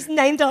 "Well, he's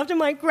named after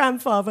my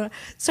grandfather,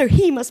 so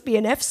he must be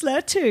an F-slur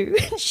too."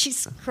 And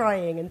she's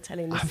crying and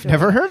telling the story.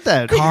 Never heard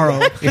that.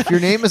 Carl. If your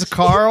name is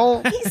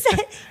Carl, He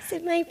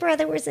said my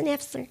brother was an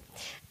F-slur.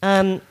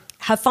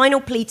 Her final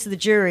plea to the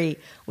jury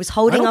was I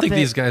holding don't up think a...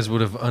 these guys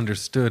would have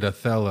understood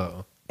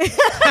Othello.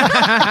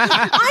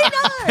 I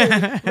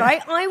know,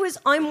 right?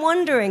 I'm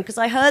wondering, because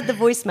I heard the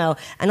voicemail,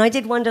 and I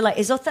did wonder, like,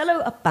 is Othello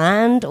a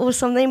band or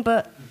something?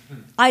 But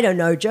I don't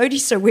know.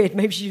 Jodi's so weird.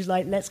 Maybe she was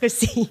like, let's go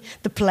see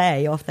the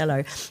play,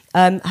 Othello.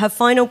 Her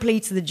final plea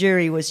to the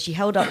jury was she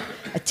held up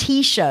a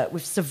T-shirt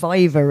with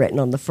Survivor written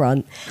on the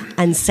front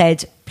and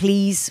said,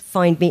 "Please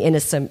find me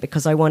innocent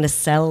because I want to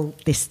sell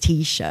this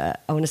T-shirt.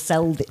 I want to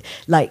sell,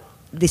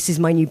 this is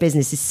my new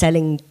business, is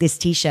selling this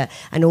T-shirt,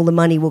 and all the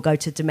money will go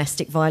to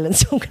domestic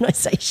violence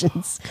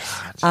organisations."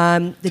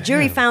 The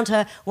jury found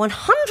her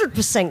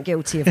 100%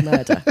 guilty of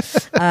murder.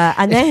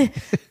 And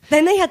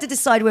then they had to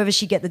decide whether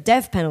she'd get the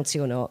death penalty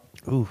or not.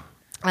 ooh,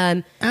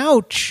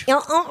 Ouch.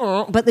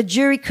 But the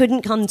jury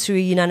couldn't come to a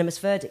unanimous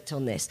verdict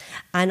on this.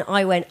 And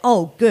I went,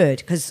 oh, good,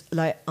 because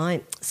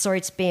I'm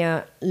sorry to be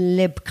a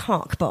lib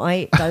cock, but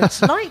I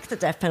don't like the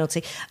death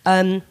penalty.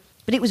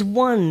 But it was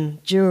one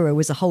juror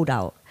was a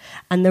holdout.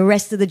 And the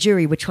rest of the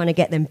jury were trying to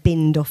get them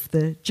binned off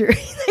the jury.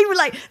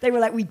 they were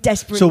like, we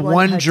desperately so want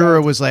one her juror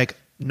dead. was like,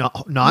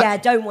 not. Yeah,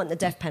 don't want the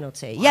death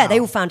penalty. Yeah, they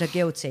all found her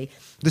guilty.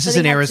 This So is they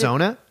in had to-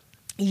 Arizona.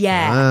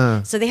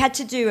 Yeah. So they had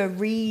to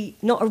do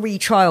not a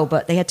retrial,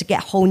 but they had to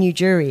get a whole new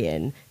jury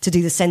in to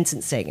do the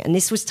sentencing. And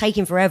this was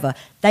taking forever.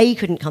 They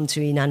couldn't come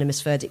to a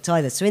unanimous verdict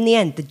either. So in the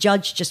end, the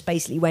judge just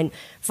basically went,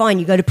 fine,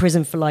 you go to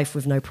prison for life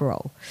with no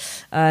parole.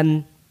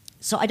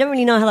 So I don't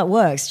really know how that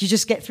works. You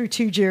just get through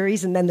 2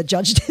 juries and then the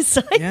judge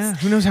decides. Yeah,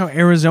 who knows how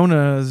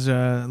Arizona's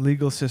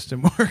legal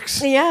system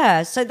works?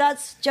 Yeah, so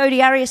that's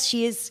Jodi Arias.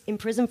 She is in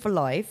prison for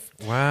life.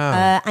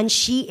 Wow. And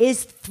she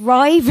is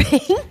thriving.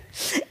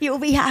 You'll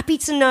be happy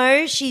to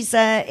know she's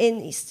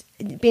been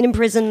in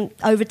prison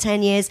over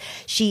 10 years.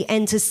 She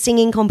enters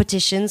singing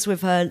competitions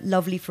with her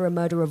lovely for a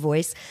murderer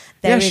voice.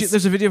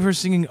 There's a video of her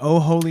singing "Oh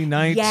Holy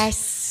Night."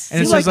 Yes.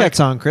 And You it like says like that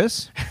song,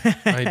 Chris?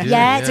 I do,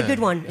 Yeah, it's a good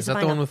one. Is It's a that the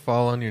banger. one with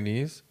Fall on Your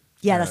Knees?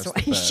 Yeah, that's the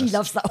right. She best.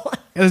 loves that one.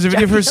 there's a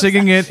video of her Jodi loves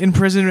singing that. it in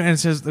prison, and it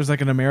says there's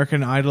like an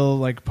American Idol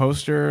like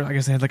poster. I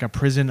guess they had like a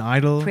prison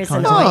idol.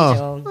 Prison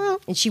contest. Idol.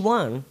 And she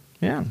won.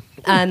 Yeah.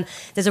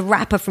 There's a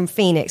rapper from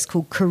Phoenix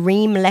called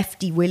Kareem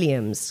Lefty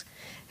Williams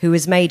who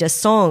has made a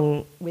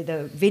song with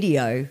a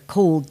video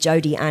called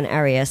Jodi and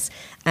Arias.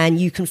 And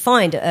you can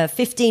find a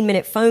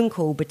 15-minute phone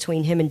call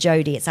between him and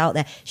Jodi. It's out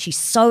there. She's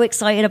so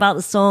excited about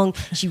the song.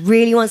 She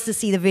really wants to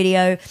see the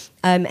video.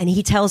 And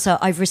he tells her,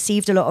 "I've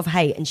received a lot of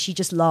hate." And she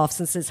just laughs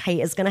and says,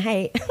 "Haters gonna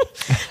hate."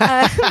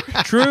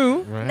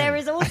 True. There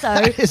is also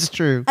It's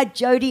true. a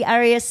Jodi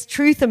Arias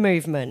truther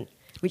movement,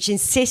 which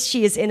insists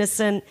she is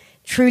innocent,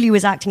 truly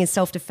was acting in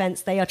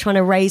self-defense. They are trying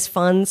to raise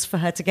funds for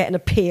her to get an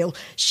appeal.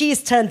 She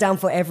is turned down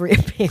for every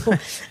appeal.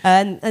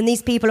 And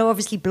these people are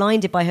obviously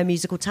blinded by her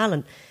musical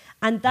talent.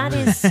 And that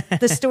is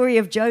the story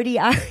of Jodi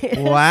Arias,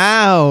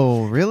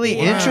 Wow, really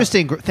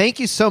interesting. Thank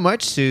you so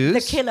much, Sooz.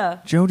 the killer.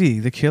 Jodi,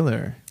 the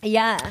killer.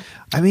 Yeah.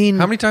 I mean,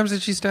 How many times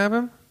did she stab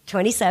him?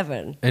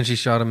 27. And she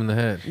shot him in the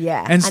head.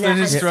 Yeah. And slit it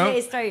his throat? slit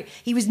his throat.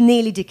 He was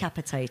nearly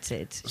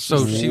decapitated.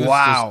 So she was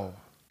just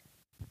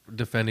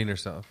defending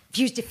herself.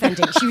 She was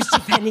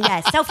defending. Yeah,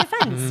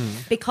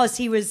 self-defense. Because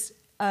he was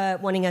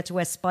wanting her to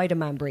wear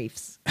Spider-Man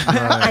briefs.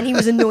 And he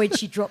was annoyed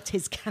she dropped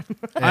his camera.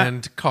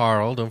 And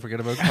Carl, don't forget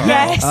about Carl.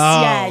 Yes,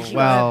 Oh, yeah. She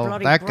well,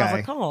 bloody that brother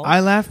guy. Carl.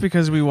 I laughed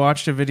because we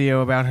watched a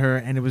video about her,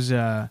 and it was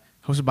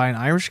hosted by an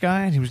Irish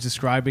guy, and he was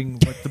describing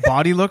what the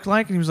body looked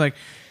like, and he was like,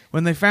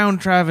 when they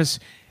found Travis,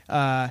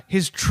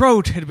 his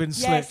throat had been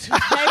Yes,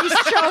 slit. he's very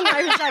strong.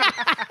 I was like,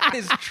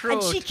 His and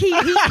throat. he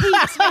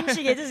keeps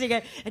mentioning it, doesn't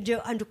he?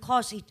 And of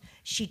course,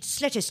 she'd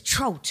slit his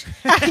throat.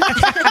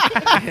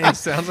 He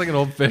sounds like an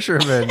old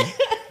fisherman.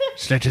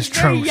 Slit his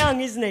Very throat.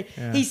 young, isn't he?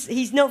 Yeah.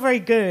 He's not very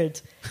good.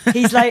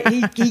 He's like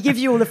he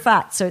gives you all the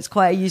facts, so it's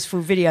quite a useful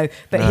video.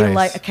 But he'll Nice.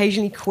 like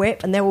occasionally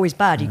quip, and they're always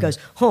bad. He goes,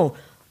 "Oh,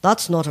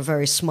 that's not a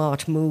very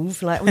smart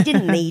move. Like we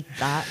didn't need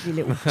that, you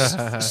little."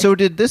 So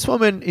did this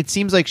woman? It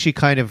seems like she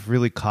kind of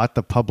really caught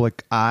the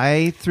public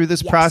eye through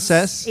this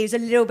process. It was a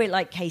little bit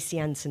like Casey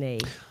Anthony.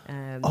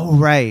 Oh,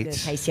 right. The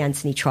Casey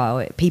Anthony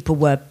trial. People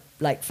were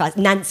like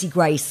Nancy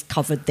Grace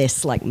covered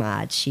this like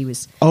mad. She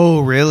was.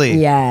 Oh,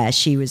 really? Yeah,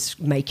 she was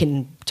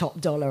making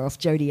top dollar off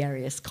Jodi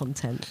Arias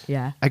content.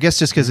 Yeah. I guess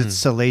just because it's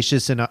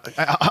salacious and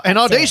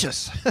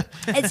audacious.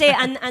 It's it,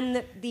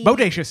 and the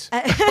Bodacious.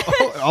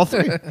 All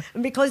three.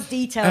 and because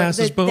Ass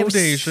is there was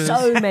bodacious.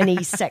 so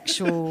many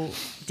sexual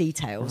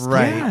details.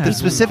 Right. Yeah. The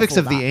specifics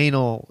of the That.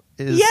 anal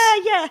is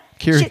Yeah.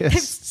 curious.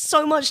 There's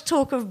so much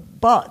talk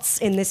of butts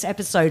in this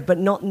episode, but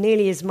not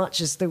nearly as much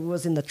as there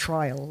was in the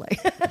trial. Like,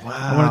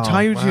 I want to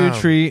tie you to Wow. a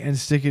tree and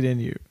stick it in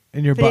you.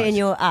 In your put butt. it in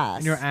your ass.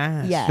 In your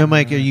ass. Yeah. No,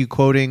 Mike, are you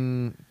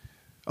quoting?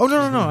 Oh, no.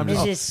 I'm Is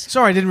just, this-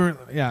 sorry, I didn't.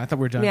 I thought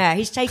we were done. Yeah,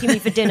 he's taking me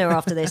for dinner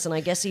after this, and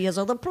I guess he has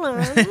other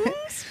plans. I'm and gonna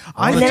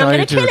then I'm tie going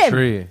you to to kill a him.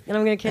 tree. And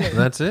I'm going to kill him.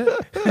 That's it?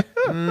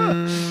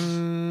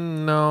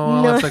 No,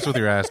 I'll have sex with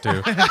your ass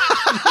too.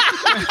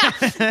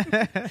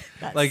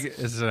 Like,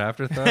 is it an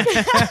afterthought?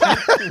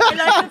 I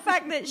like the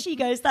fact that she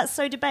goes, "That's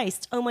so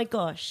debased. Oh my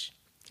gosh."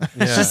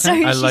 Yeah, She's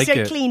I like so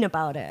it. clean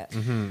about it.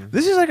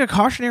 This is like a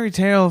cautionary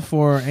tale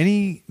for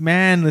any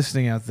man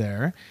listening out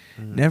there.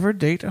 Never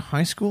date a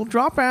high school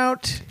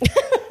dropout.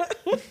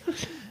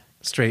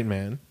 Straight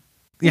man.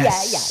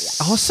 Yes.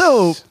 Yeah.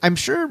 Also, I'm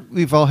sure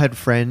we've all had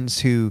friends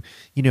who,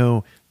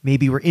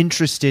 maybe were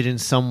interested in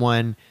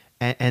someone,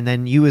 and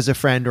then you as a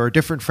friend or a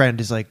different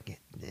friend is like,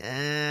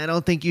 I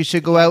don't think you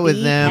should go out with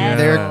Be them.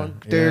 careful.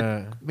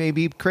 They're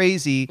maybe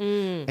crazy.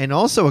 And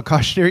also a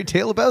cautionary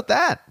tale about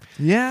that.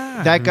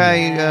 Yeah. That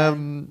guy,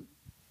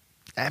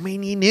 I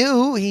mean, he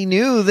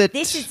knew that.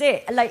 This is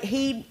it. Like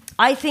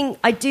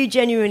I do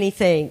genuinely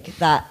think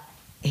that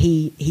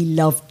he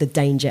loved the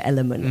danger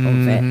element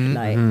of it.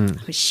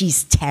 Like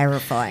she's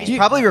terrifying. He's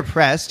probably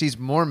repressed. He's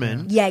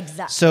Mormon. Yeah,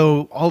 exactly.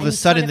 So all of And a he's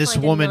sudden, trying to this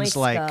find a woman's nice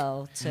like,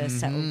 girl to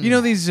settle. You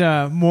know these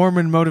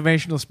Mormon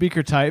motivational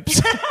speaker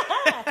types?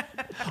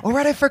 "All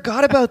right, I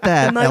forgot about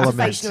that The element."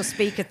 motivational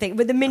speaker thing.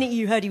 But the minute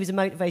you heard he was a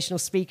motivational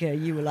speaker,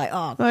 you were like,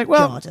 "Oh, Like,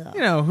 well, God."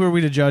 who are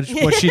we to judge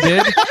what she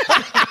did?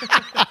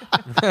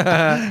 Do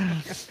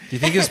you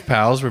think his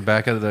pals were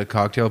back at the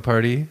cocktail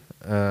party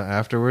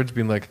afterwards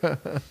being like,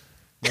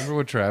 remember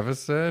what Travis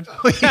said?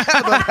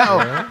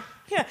 How-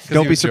 Yeah.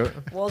 Don't be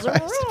surprised. Wasn't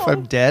surprised if wrong.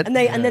 I'm dead. And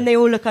then they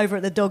all look over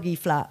at the doggy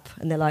flap,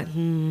 and they're like,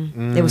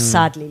 They will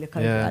sadly look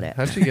over at Yeah. it.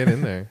 How'd you get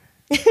in there?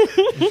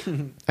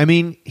 I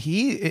mean,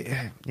 it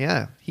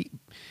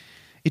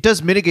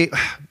does mitigate.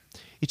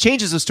 It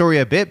changes the story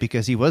a bit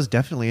because he was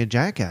definitely a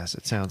jackass.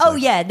 It sounds. Oh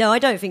like. yeah, no, I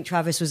don't think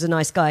Travis was a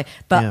nice guy,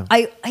 but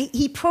Yeah.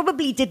 he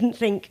probably didn't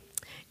think,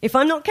 if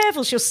I'm not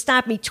careful, she'll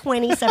stab me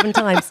 27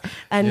 times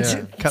and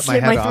Yeah. Cut my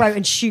slit my head throat off.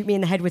 and shoot me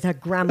in the head with her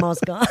grandma's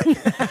gun.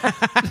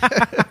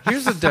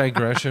 Here's a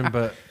digression,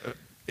 but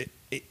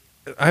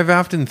I've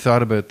often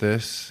thought about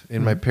this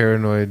in my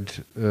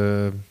paranoid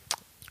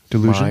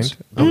Delusions? mind.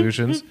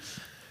 Delusions.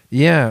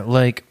 Yeah,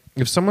 like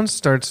if someone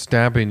starts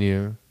stabbing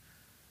you,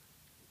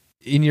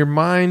 in your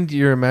mind,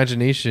 your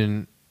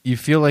imagination, you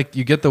feel like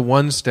you get the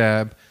one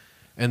stab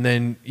and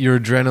then your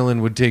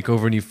adrenaline would take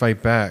over and you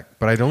fight back.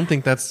 But I don't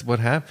think that's what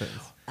happens.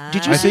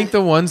 Did you I see? think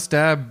the one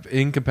stab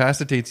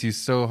incapacitates you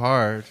so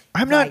hard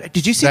I'm not. Right.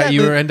 Did you see that that?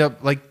 you movie? end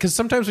up like, because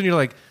sometimes when you're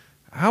like,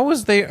 how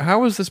was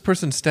this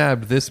person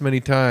stabbed this many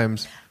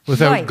times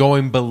without Right.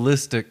 going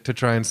ballistic to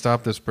try and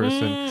stop this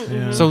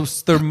person? So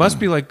there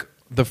must be like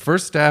the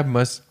first stab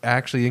must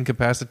actually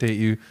incapacitate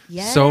you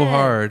so Yeah.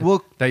 hard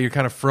Well- that you're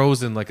kind of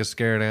frozen like a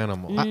scared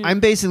animal. I'm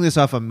basing this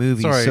off a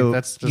movie, Sorry, so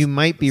that's just you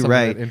might be something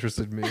right. That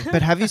interested me.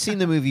 But have you seen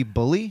the movie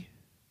Bully?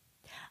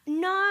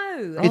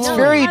 No, It's no, I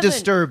very haven't.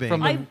 disturbing.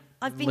 From the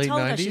I've been late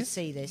told I 90s? should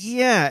see this.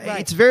 Yeah, Right.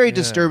 it's very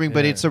disturbing,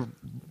 but yeah. it's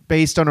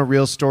based on a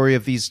real story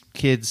of these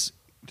kids.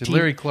 Did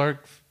Larry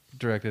Clark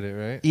directed it,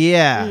 right?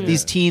 Yeah,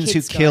 these teens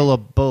Kids who kill guy. a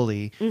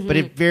bully. But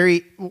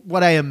it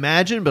what I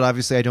imagine, but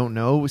obviously I don't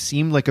know,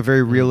 seemed like a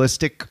very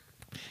realistic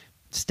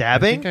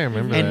stabbing. I think I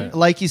remember and that.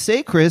 like you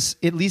say, Chris,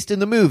 at least in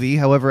the movie,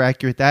 however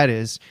accurate that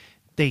is,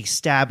 they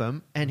stab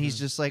him and he's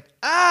just like,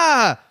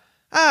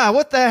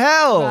 what the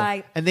hell?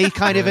 Right. And they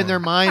kind of in their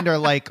mind are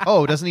like,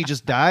 oh, doesn't he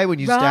just die when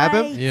you stab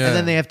him? Right. Yeah. And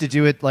then they have to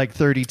do it like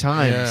 30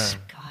 times. Yeah.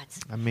 God.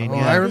 I mean, Oh,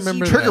 yeah. I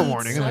remember You that. Trigger bleed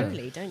warning.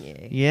 slowly, don't you?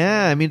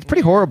 Yeah, I mean, it's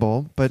pretty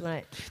horrible, but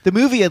Like- the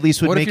movie at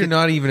least would What make if you're it.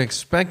 not even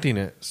expecting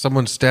it?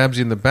 Someone stabs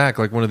you in the back,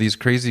 like one of these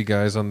crazy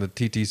guys on the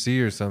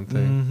TTC or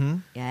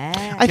something.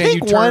 Yeah. I Can you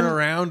think turn one-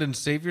 around and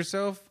save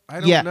yourself? I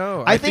don't Yeah,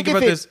 know. I I think think if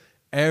about it- this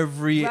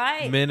every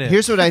Right. minute.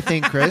 Here's what I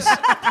think, Chris.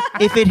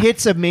 If it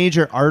hits a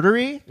major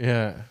artery,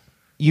 yeah,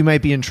 you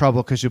might be in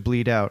trouble because you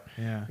bleed out.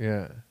 Yeah.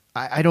 yeah.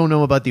 I don't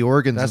know about the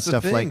organs That's the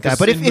and stuff thing, like that. 'cause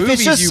But if in it's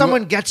movies just you-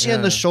 someone gets you in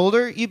yeah. the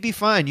shoulder, you'd be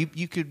fine. You'd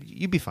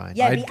be fine.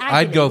 Yeah, it'd be I'd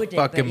agony, go wouldn't it?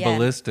 fucking But yeah.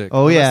 ballistic.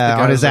 Oh Unless the yeah,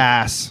 guy on was his like-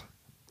 ass.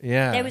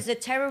 Yeah, There was a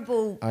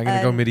terrible. I'm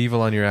gonna go medieval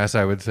on your ass.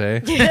 I would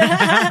say.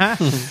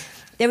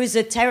 There was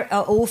a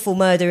awful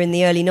murder in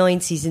the early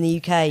 '90s in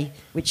the UK,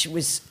 which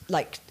was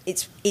like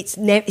it's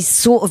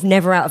sort of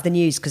never out of the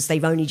news because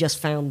they've only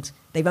just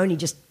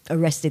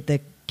arrested the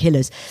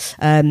killers,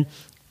 and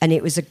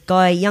it was a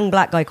young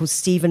black guy called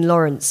Stephen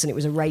Lawrence, and it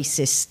was a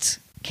racist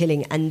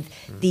killing, and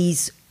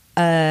these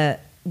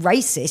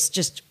racists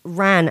just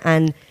ran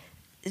and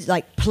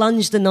like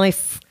plunged the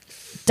knife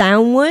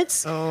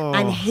downwards,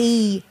 and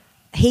he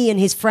and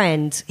his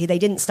friend, they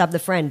didn't stab the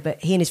friend,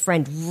 but he and his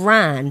friend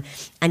ran,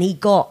 and he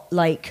got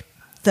like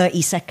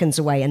 30 seconds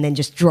away and then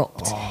just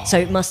dropped. So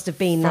it must have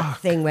been that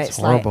thing where it's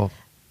horrible.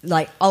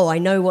 like, oh, I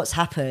know what's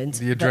happened.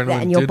 The but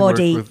adrenaline and your did work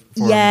body, for him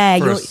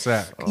for a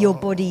sec. your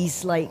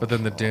body's like, But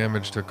then the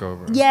damage took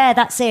over. yeah,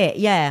 that's it.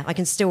 Yeah, I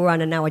can still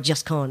run, and now I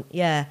just can't.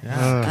 Yeah.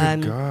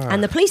 God.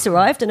 And the police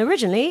arrived and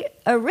originally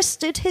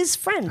arrested his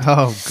friend.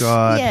 Oh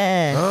God.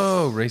 Yeah.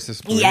 Oh,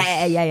 racist police.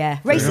 Yeah.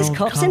 Racist old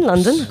cops in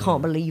cops. London. I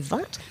can't believe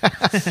that.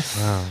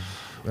 Wow,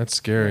 that's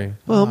scary.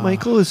 Well,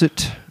 Michael, is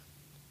that?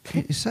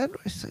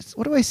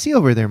 What do I see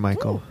over there,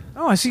 Michael?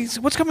 Oh, I see.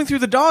 What's coming through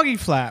the doggy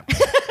flap?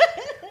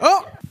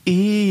 Oh,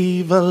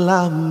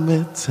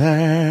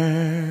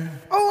 Evilometer.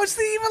 oh, it's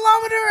the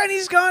evilometer, and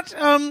he's got.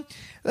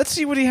 Let's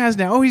see what he has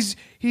now. Oh, he's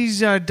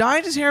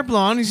dyed his hair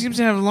blonde. He seems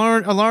to have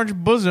a large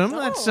bosom.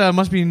 That's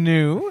must be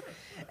new.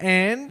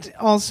 And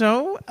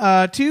also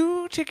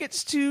 2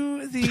 tickets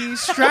to the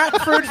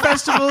Stratford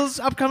Festival's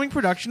upcoming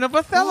production of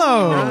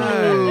Othello.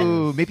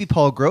 Oh, maybe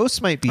Paul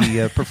Gross might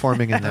be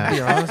performing in that.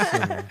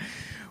 Awesome.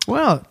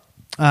 Well,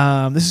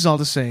 this is all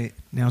to say.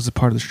 Now's the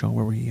part of the show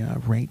where we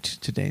rate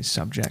today's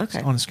subject Okay.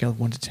 on a scale of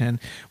 1 to 10.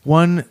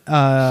 1,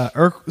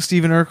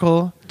 Stephen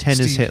Urkel. 10 is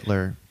Steve-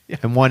 Hitler,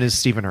 and 1 is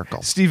Stephen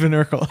Urkel. Stephen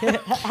Urkel.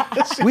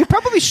 We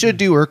probably should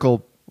do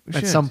Urkel at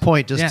should. some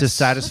point just to Yes.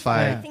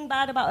 satisfy. Yeah. Anything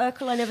bad about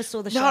Urkel? I never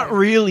saw the show. Not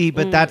really,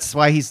 but that's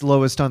why he's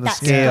lowest on the That's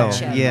scale.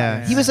 gotcha.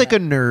 Yeah. He was like a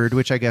nerd,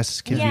 which I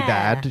guess can be Yeah.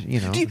 bad.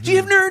 You know. Do you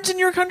have nerds in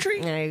your country?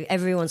 No,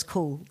 everyone's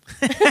cool.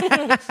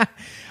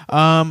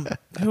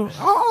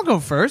 I'll go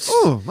first.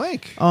 Oh,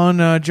 Mike.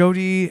 On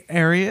Jodi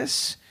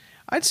Arias,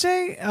 I'd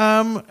say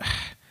Her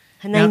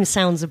name Yeah.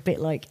 sounds a bit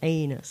like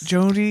anus.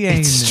 Jodi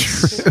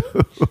Arias.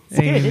 good,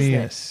 isn't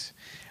it?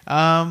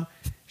 Arias.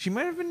 She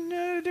might have been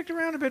dicked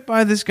around a bit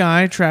by this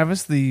guy,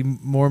 Travis, the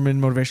Mormon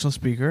motivational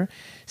speaker.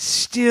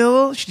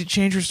 Still, she did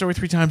change her story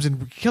 3 times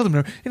and killed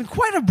him in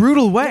quite a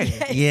brutal way.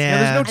 Yeah.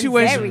 There's no And two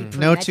ways. very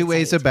No two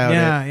ways premeditated. about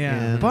Yeah, it.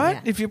 yeah. But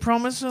Yeah. if you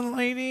promise a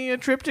lady a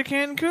trip to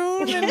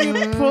Cancun and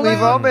you pull We've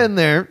all out, been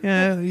there.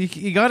 yeah,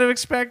 you got to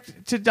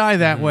expect to die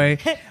that way.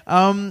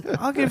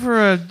 I'll give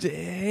her a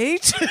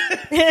 8.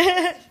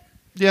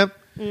 Yep.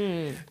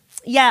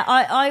 Yeah,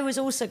 I was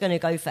also going to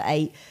go for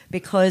 8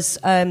 because,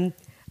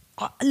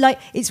 like,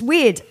 it's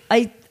weird.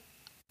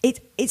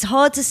 It's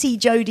hard to see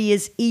Jodi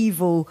as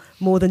evil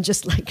more than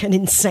just like an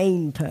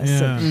insane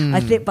person. Yeah.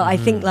 I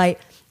think like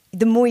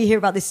the more you hear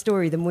about this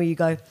story, the more you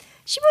go,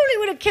 she probably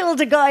would have killed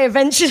a guy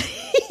eventually.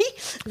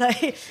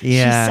 Like,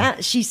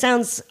 Yeah. she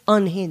sounds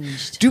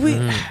unhinged. Do we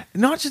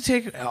not to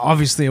take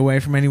obviously away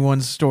from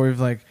anyone's story of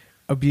like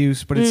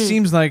abuse, but it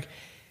seems like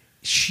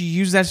she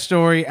used that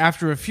story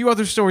after a few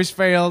other stories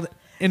failed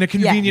in a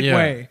convenient Yeah.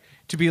 way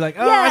to be like,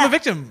 oh, Yeah. I'm a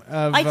victim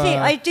of.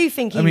 I do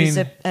think he I was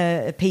mean-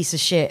 a piece of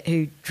shit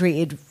who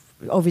treated,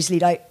 obviously,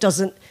 like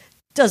doesn't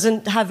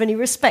have any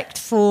respect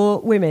for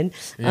women.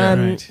 Yeah,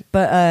 right.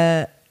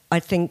 But I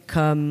think,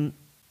 I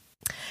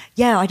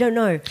don't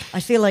know. I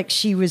feel like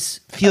she was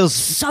Feels-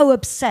 so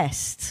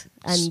obsessed,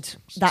 and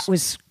that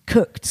was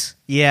cooked.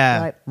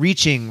 Yeah. Right.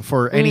 Reaching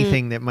for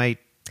anything that might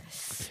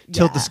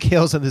tilt the Yeah.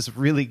 scales on this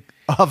really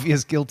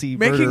obvious guilty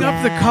Making murder.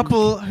 up the Yeah.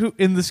 couple who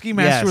in the ski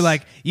mask Yes. who were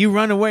like, you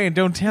run away and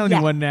don't tell Yeah.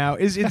 anyone now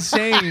is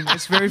insane.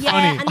 It's very Yeah,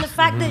 funny. and the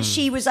fact that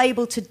she was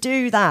able to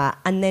do that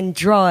and then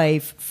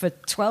drive for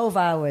 12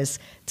 hours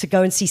to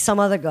go and see some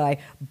other guy,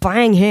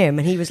 bang him,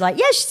 and he was like,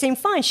 yeah, she seemed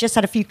fine. She just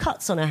had a few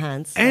cuts on her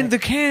hands. And the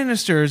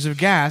canisters of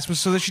gas was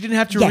so that she didn't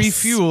have to Yes.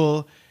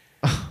 refuel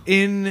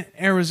in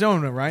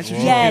Arizona, right? So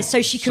she Yeah, could-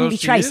 so she couldn't be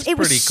she traced. is It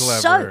was pretty so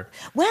clever.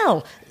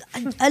 well.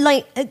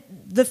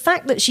 The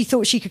fact that she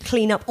thought she could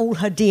clean up all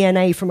her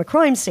DNA from a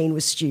crime scene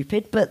was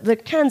stupid, but the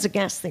cans of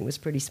gas thing was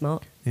pretty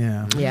smart.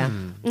 yeah. Yeah,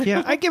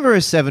 Yeah, I give her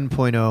a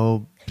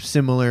 7.0.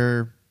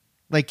 Similar.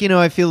 Like,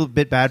 I feel a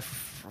bit bad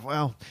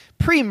well,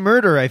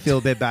 pre-murder, I feel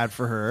a bit bad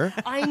for her.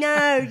 I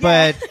know,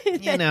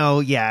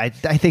 yeah.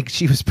 But, I think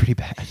she was pretty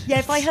bad. Yeah,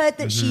 if I heard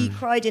that she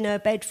cried in her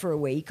bed for a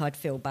week, I'd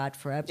feel bad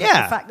for her. But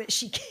Yeah. the fact that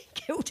she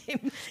killed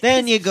him.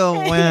 Then you go,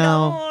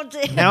 well,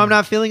 dear. now I'm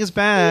not feeling as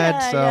bad.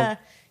 Yeah, so yeah.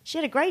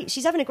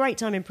 She's having a great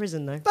time in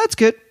prison, though. that's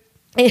good.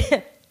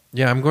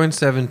 Yeah, I'm going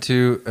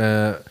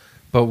 7-2.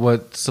 But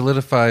what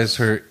solidifies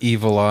her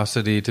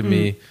evilosity to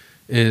me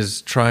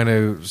is trying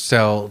to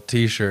sell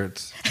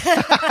T-shirts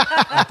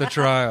at the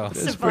trial.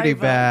 It's pretty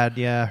bad,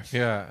 yeah.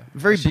 Yeah,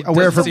 Very She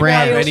aware of her doesn't seem to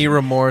have brand. Any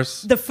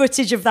remorse? The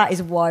footage of that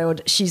is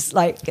wild. She's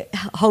like,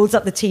 holds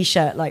up the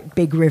T-shirt, like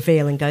big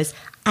reveal, and goes,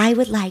 I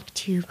would like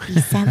to be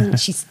selling.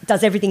 She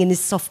does everything in this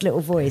soft little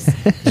voice.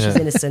 She's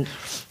innocent.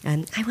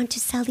 And I want to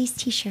sell these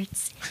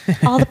T-shirts.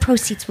 All the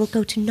proceeds will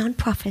go to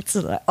non-profits.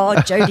 Like, oh,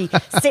 Jodi,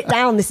 sit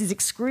down. This is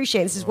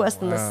excruciating. This is worse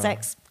than the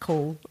sex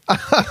call.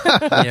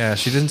 Yeah,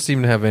 she didn't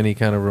seem to have any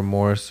kind of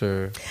remorse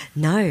or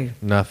No.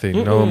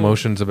 nothing. No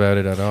emotions about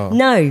it at all.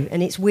 No.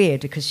 And it's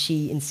weird because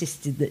she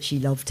insisted that she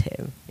loved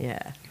him.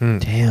 Yeah.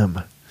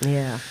 Damn.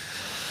 Yeah.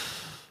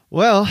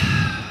 Well,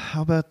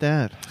 how about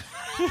that?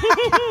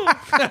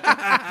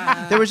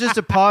 There was just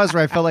a pause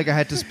where I felt like I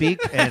had to speak,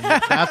 and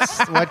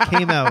that's what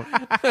came out.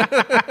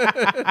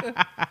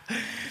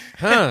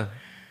 Huh?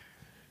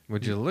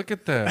 Would you look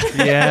at that?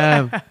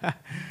 Yeah.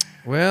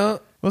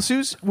 Well,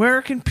 Sooz,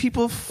 where can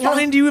people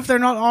find you if they're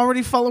not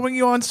already following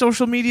you on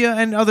social media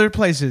and other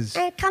places?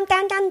 Come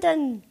down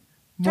London.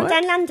 Come What?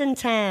 down London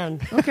town.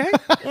 Okay.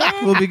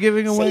 Yeah. We'll be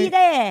giving See away you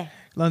there.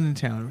 London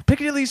Town.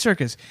 Piccadilly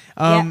Circus.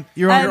 Yeah.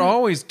 You're on you're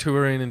always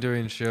touring and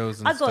doing shows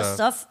and I've got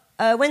stuff.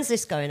 When's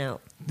this going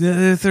out?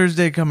 the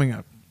Thursday coming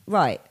up.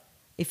 Right.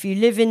 If you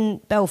live in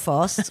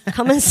Belfast,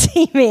 come and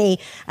see me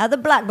at the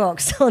Black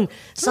Box on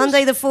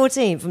Sunday the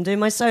 14th. I'm doing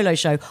my solo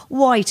show,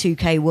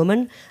 Y2K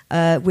Woman,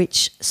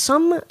 which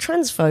some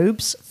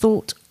transphobes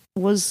thought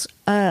was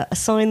a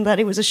sign that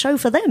it was a show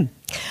for them.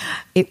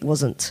 It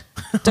wasn't.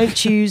 Don't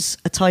choose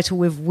a title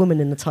with woman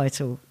in the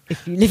title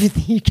if you live in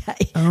the UK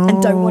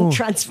and don't want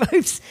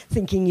transphobes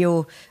thinking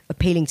you're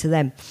appealing to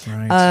them.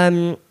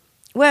 Right.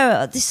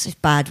 Well, this is a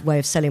bad way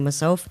of selling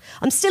myself.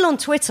 I'm still on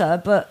Twitter,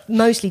 but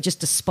mostly just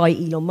to spite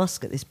Elon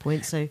Musk at this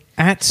point. So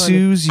At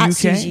Sooz UK? At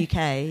Sooz UK,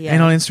 yeah.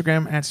 And on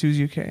Instagram, at Sooz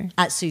UK.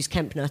 At Sooz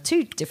Kempner.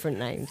 2 different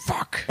names.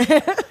 Fuck.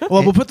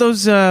 Well, we'll put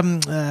those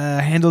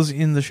handles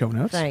in the show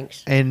notes.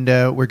 Thanks. And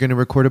we're going to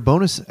record a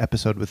bonus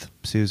episode with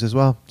Sooz as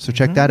well. So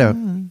check that out.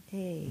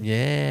 Hey.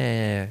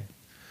 Yeah.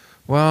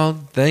 Well,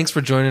 thanks for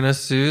joining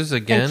us, Sooz,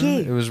 again.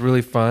 Thank you. It was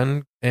really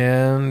fun.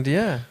 And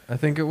yeah, I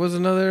think it was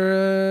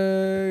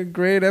another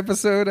great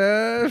episode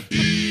of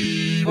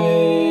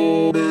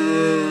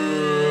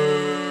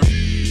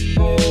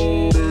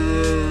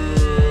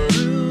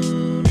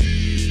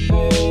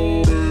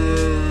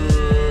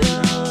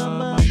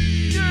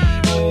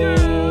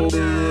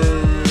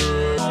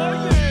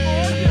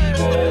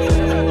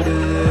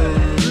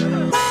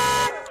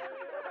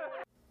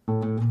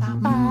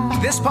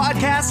This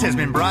podcast has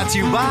been brought to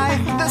you by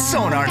the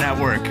Sonar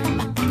Network.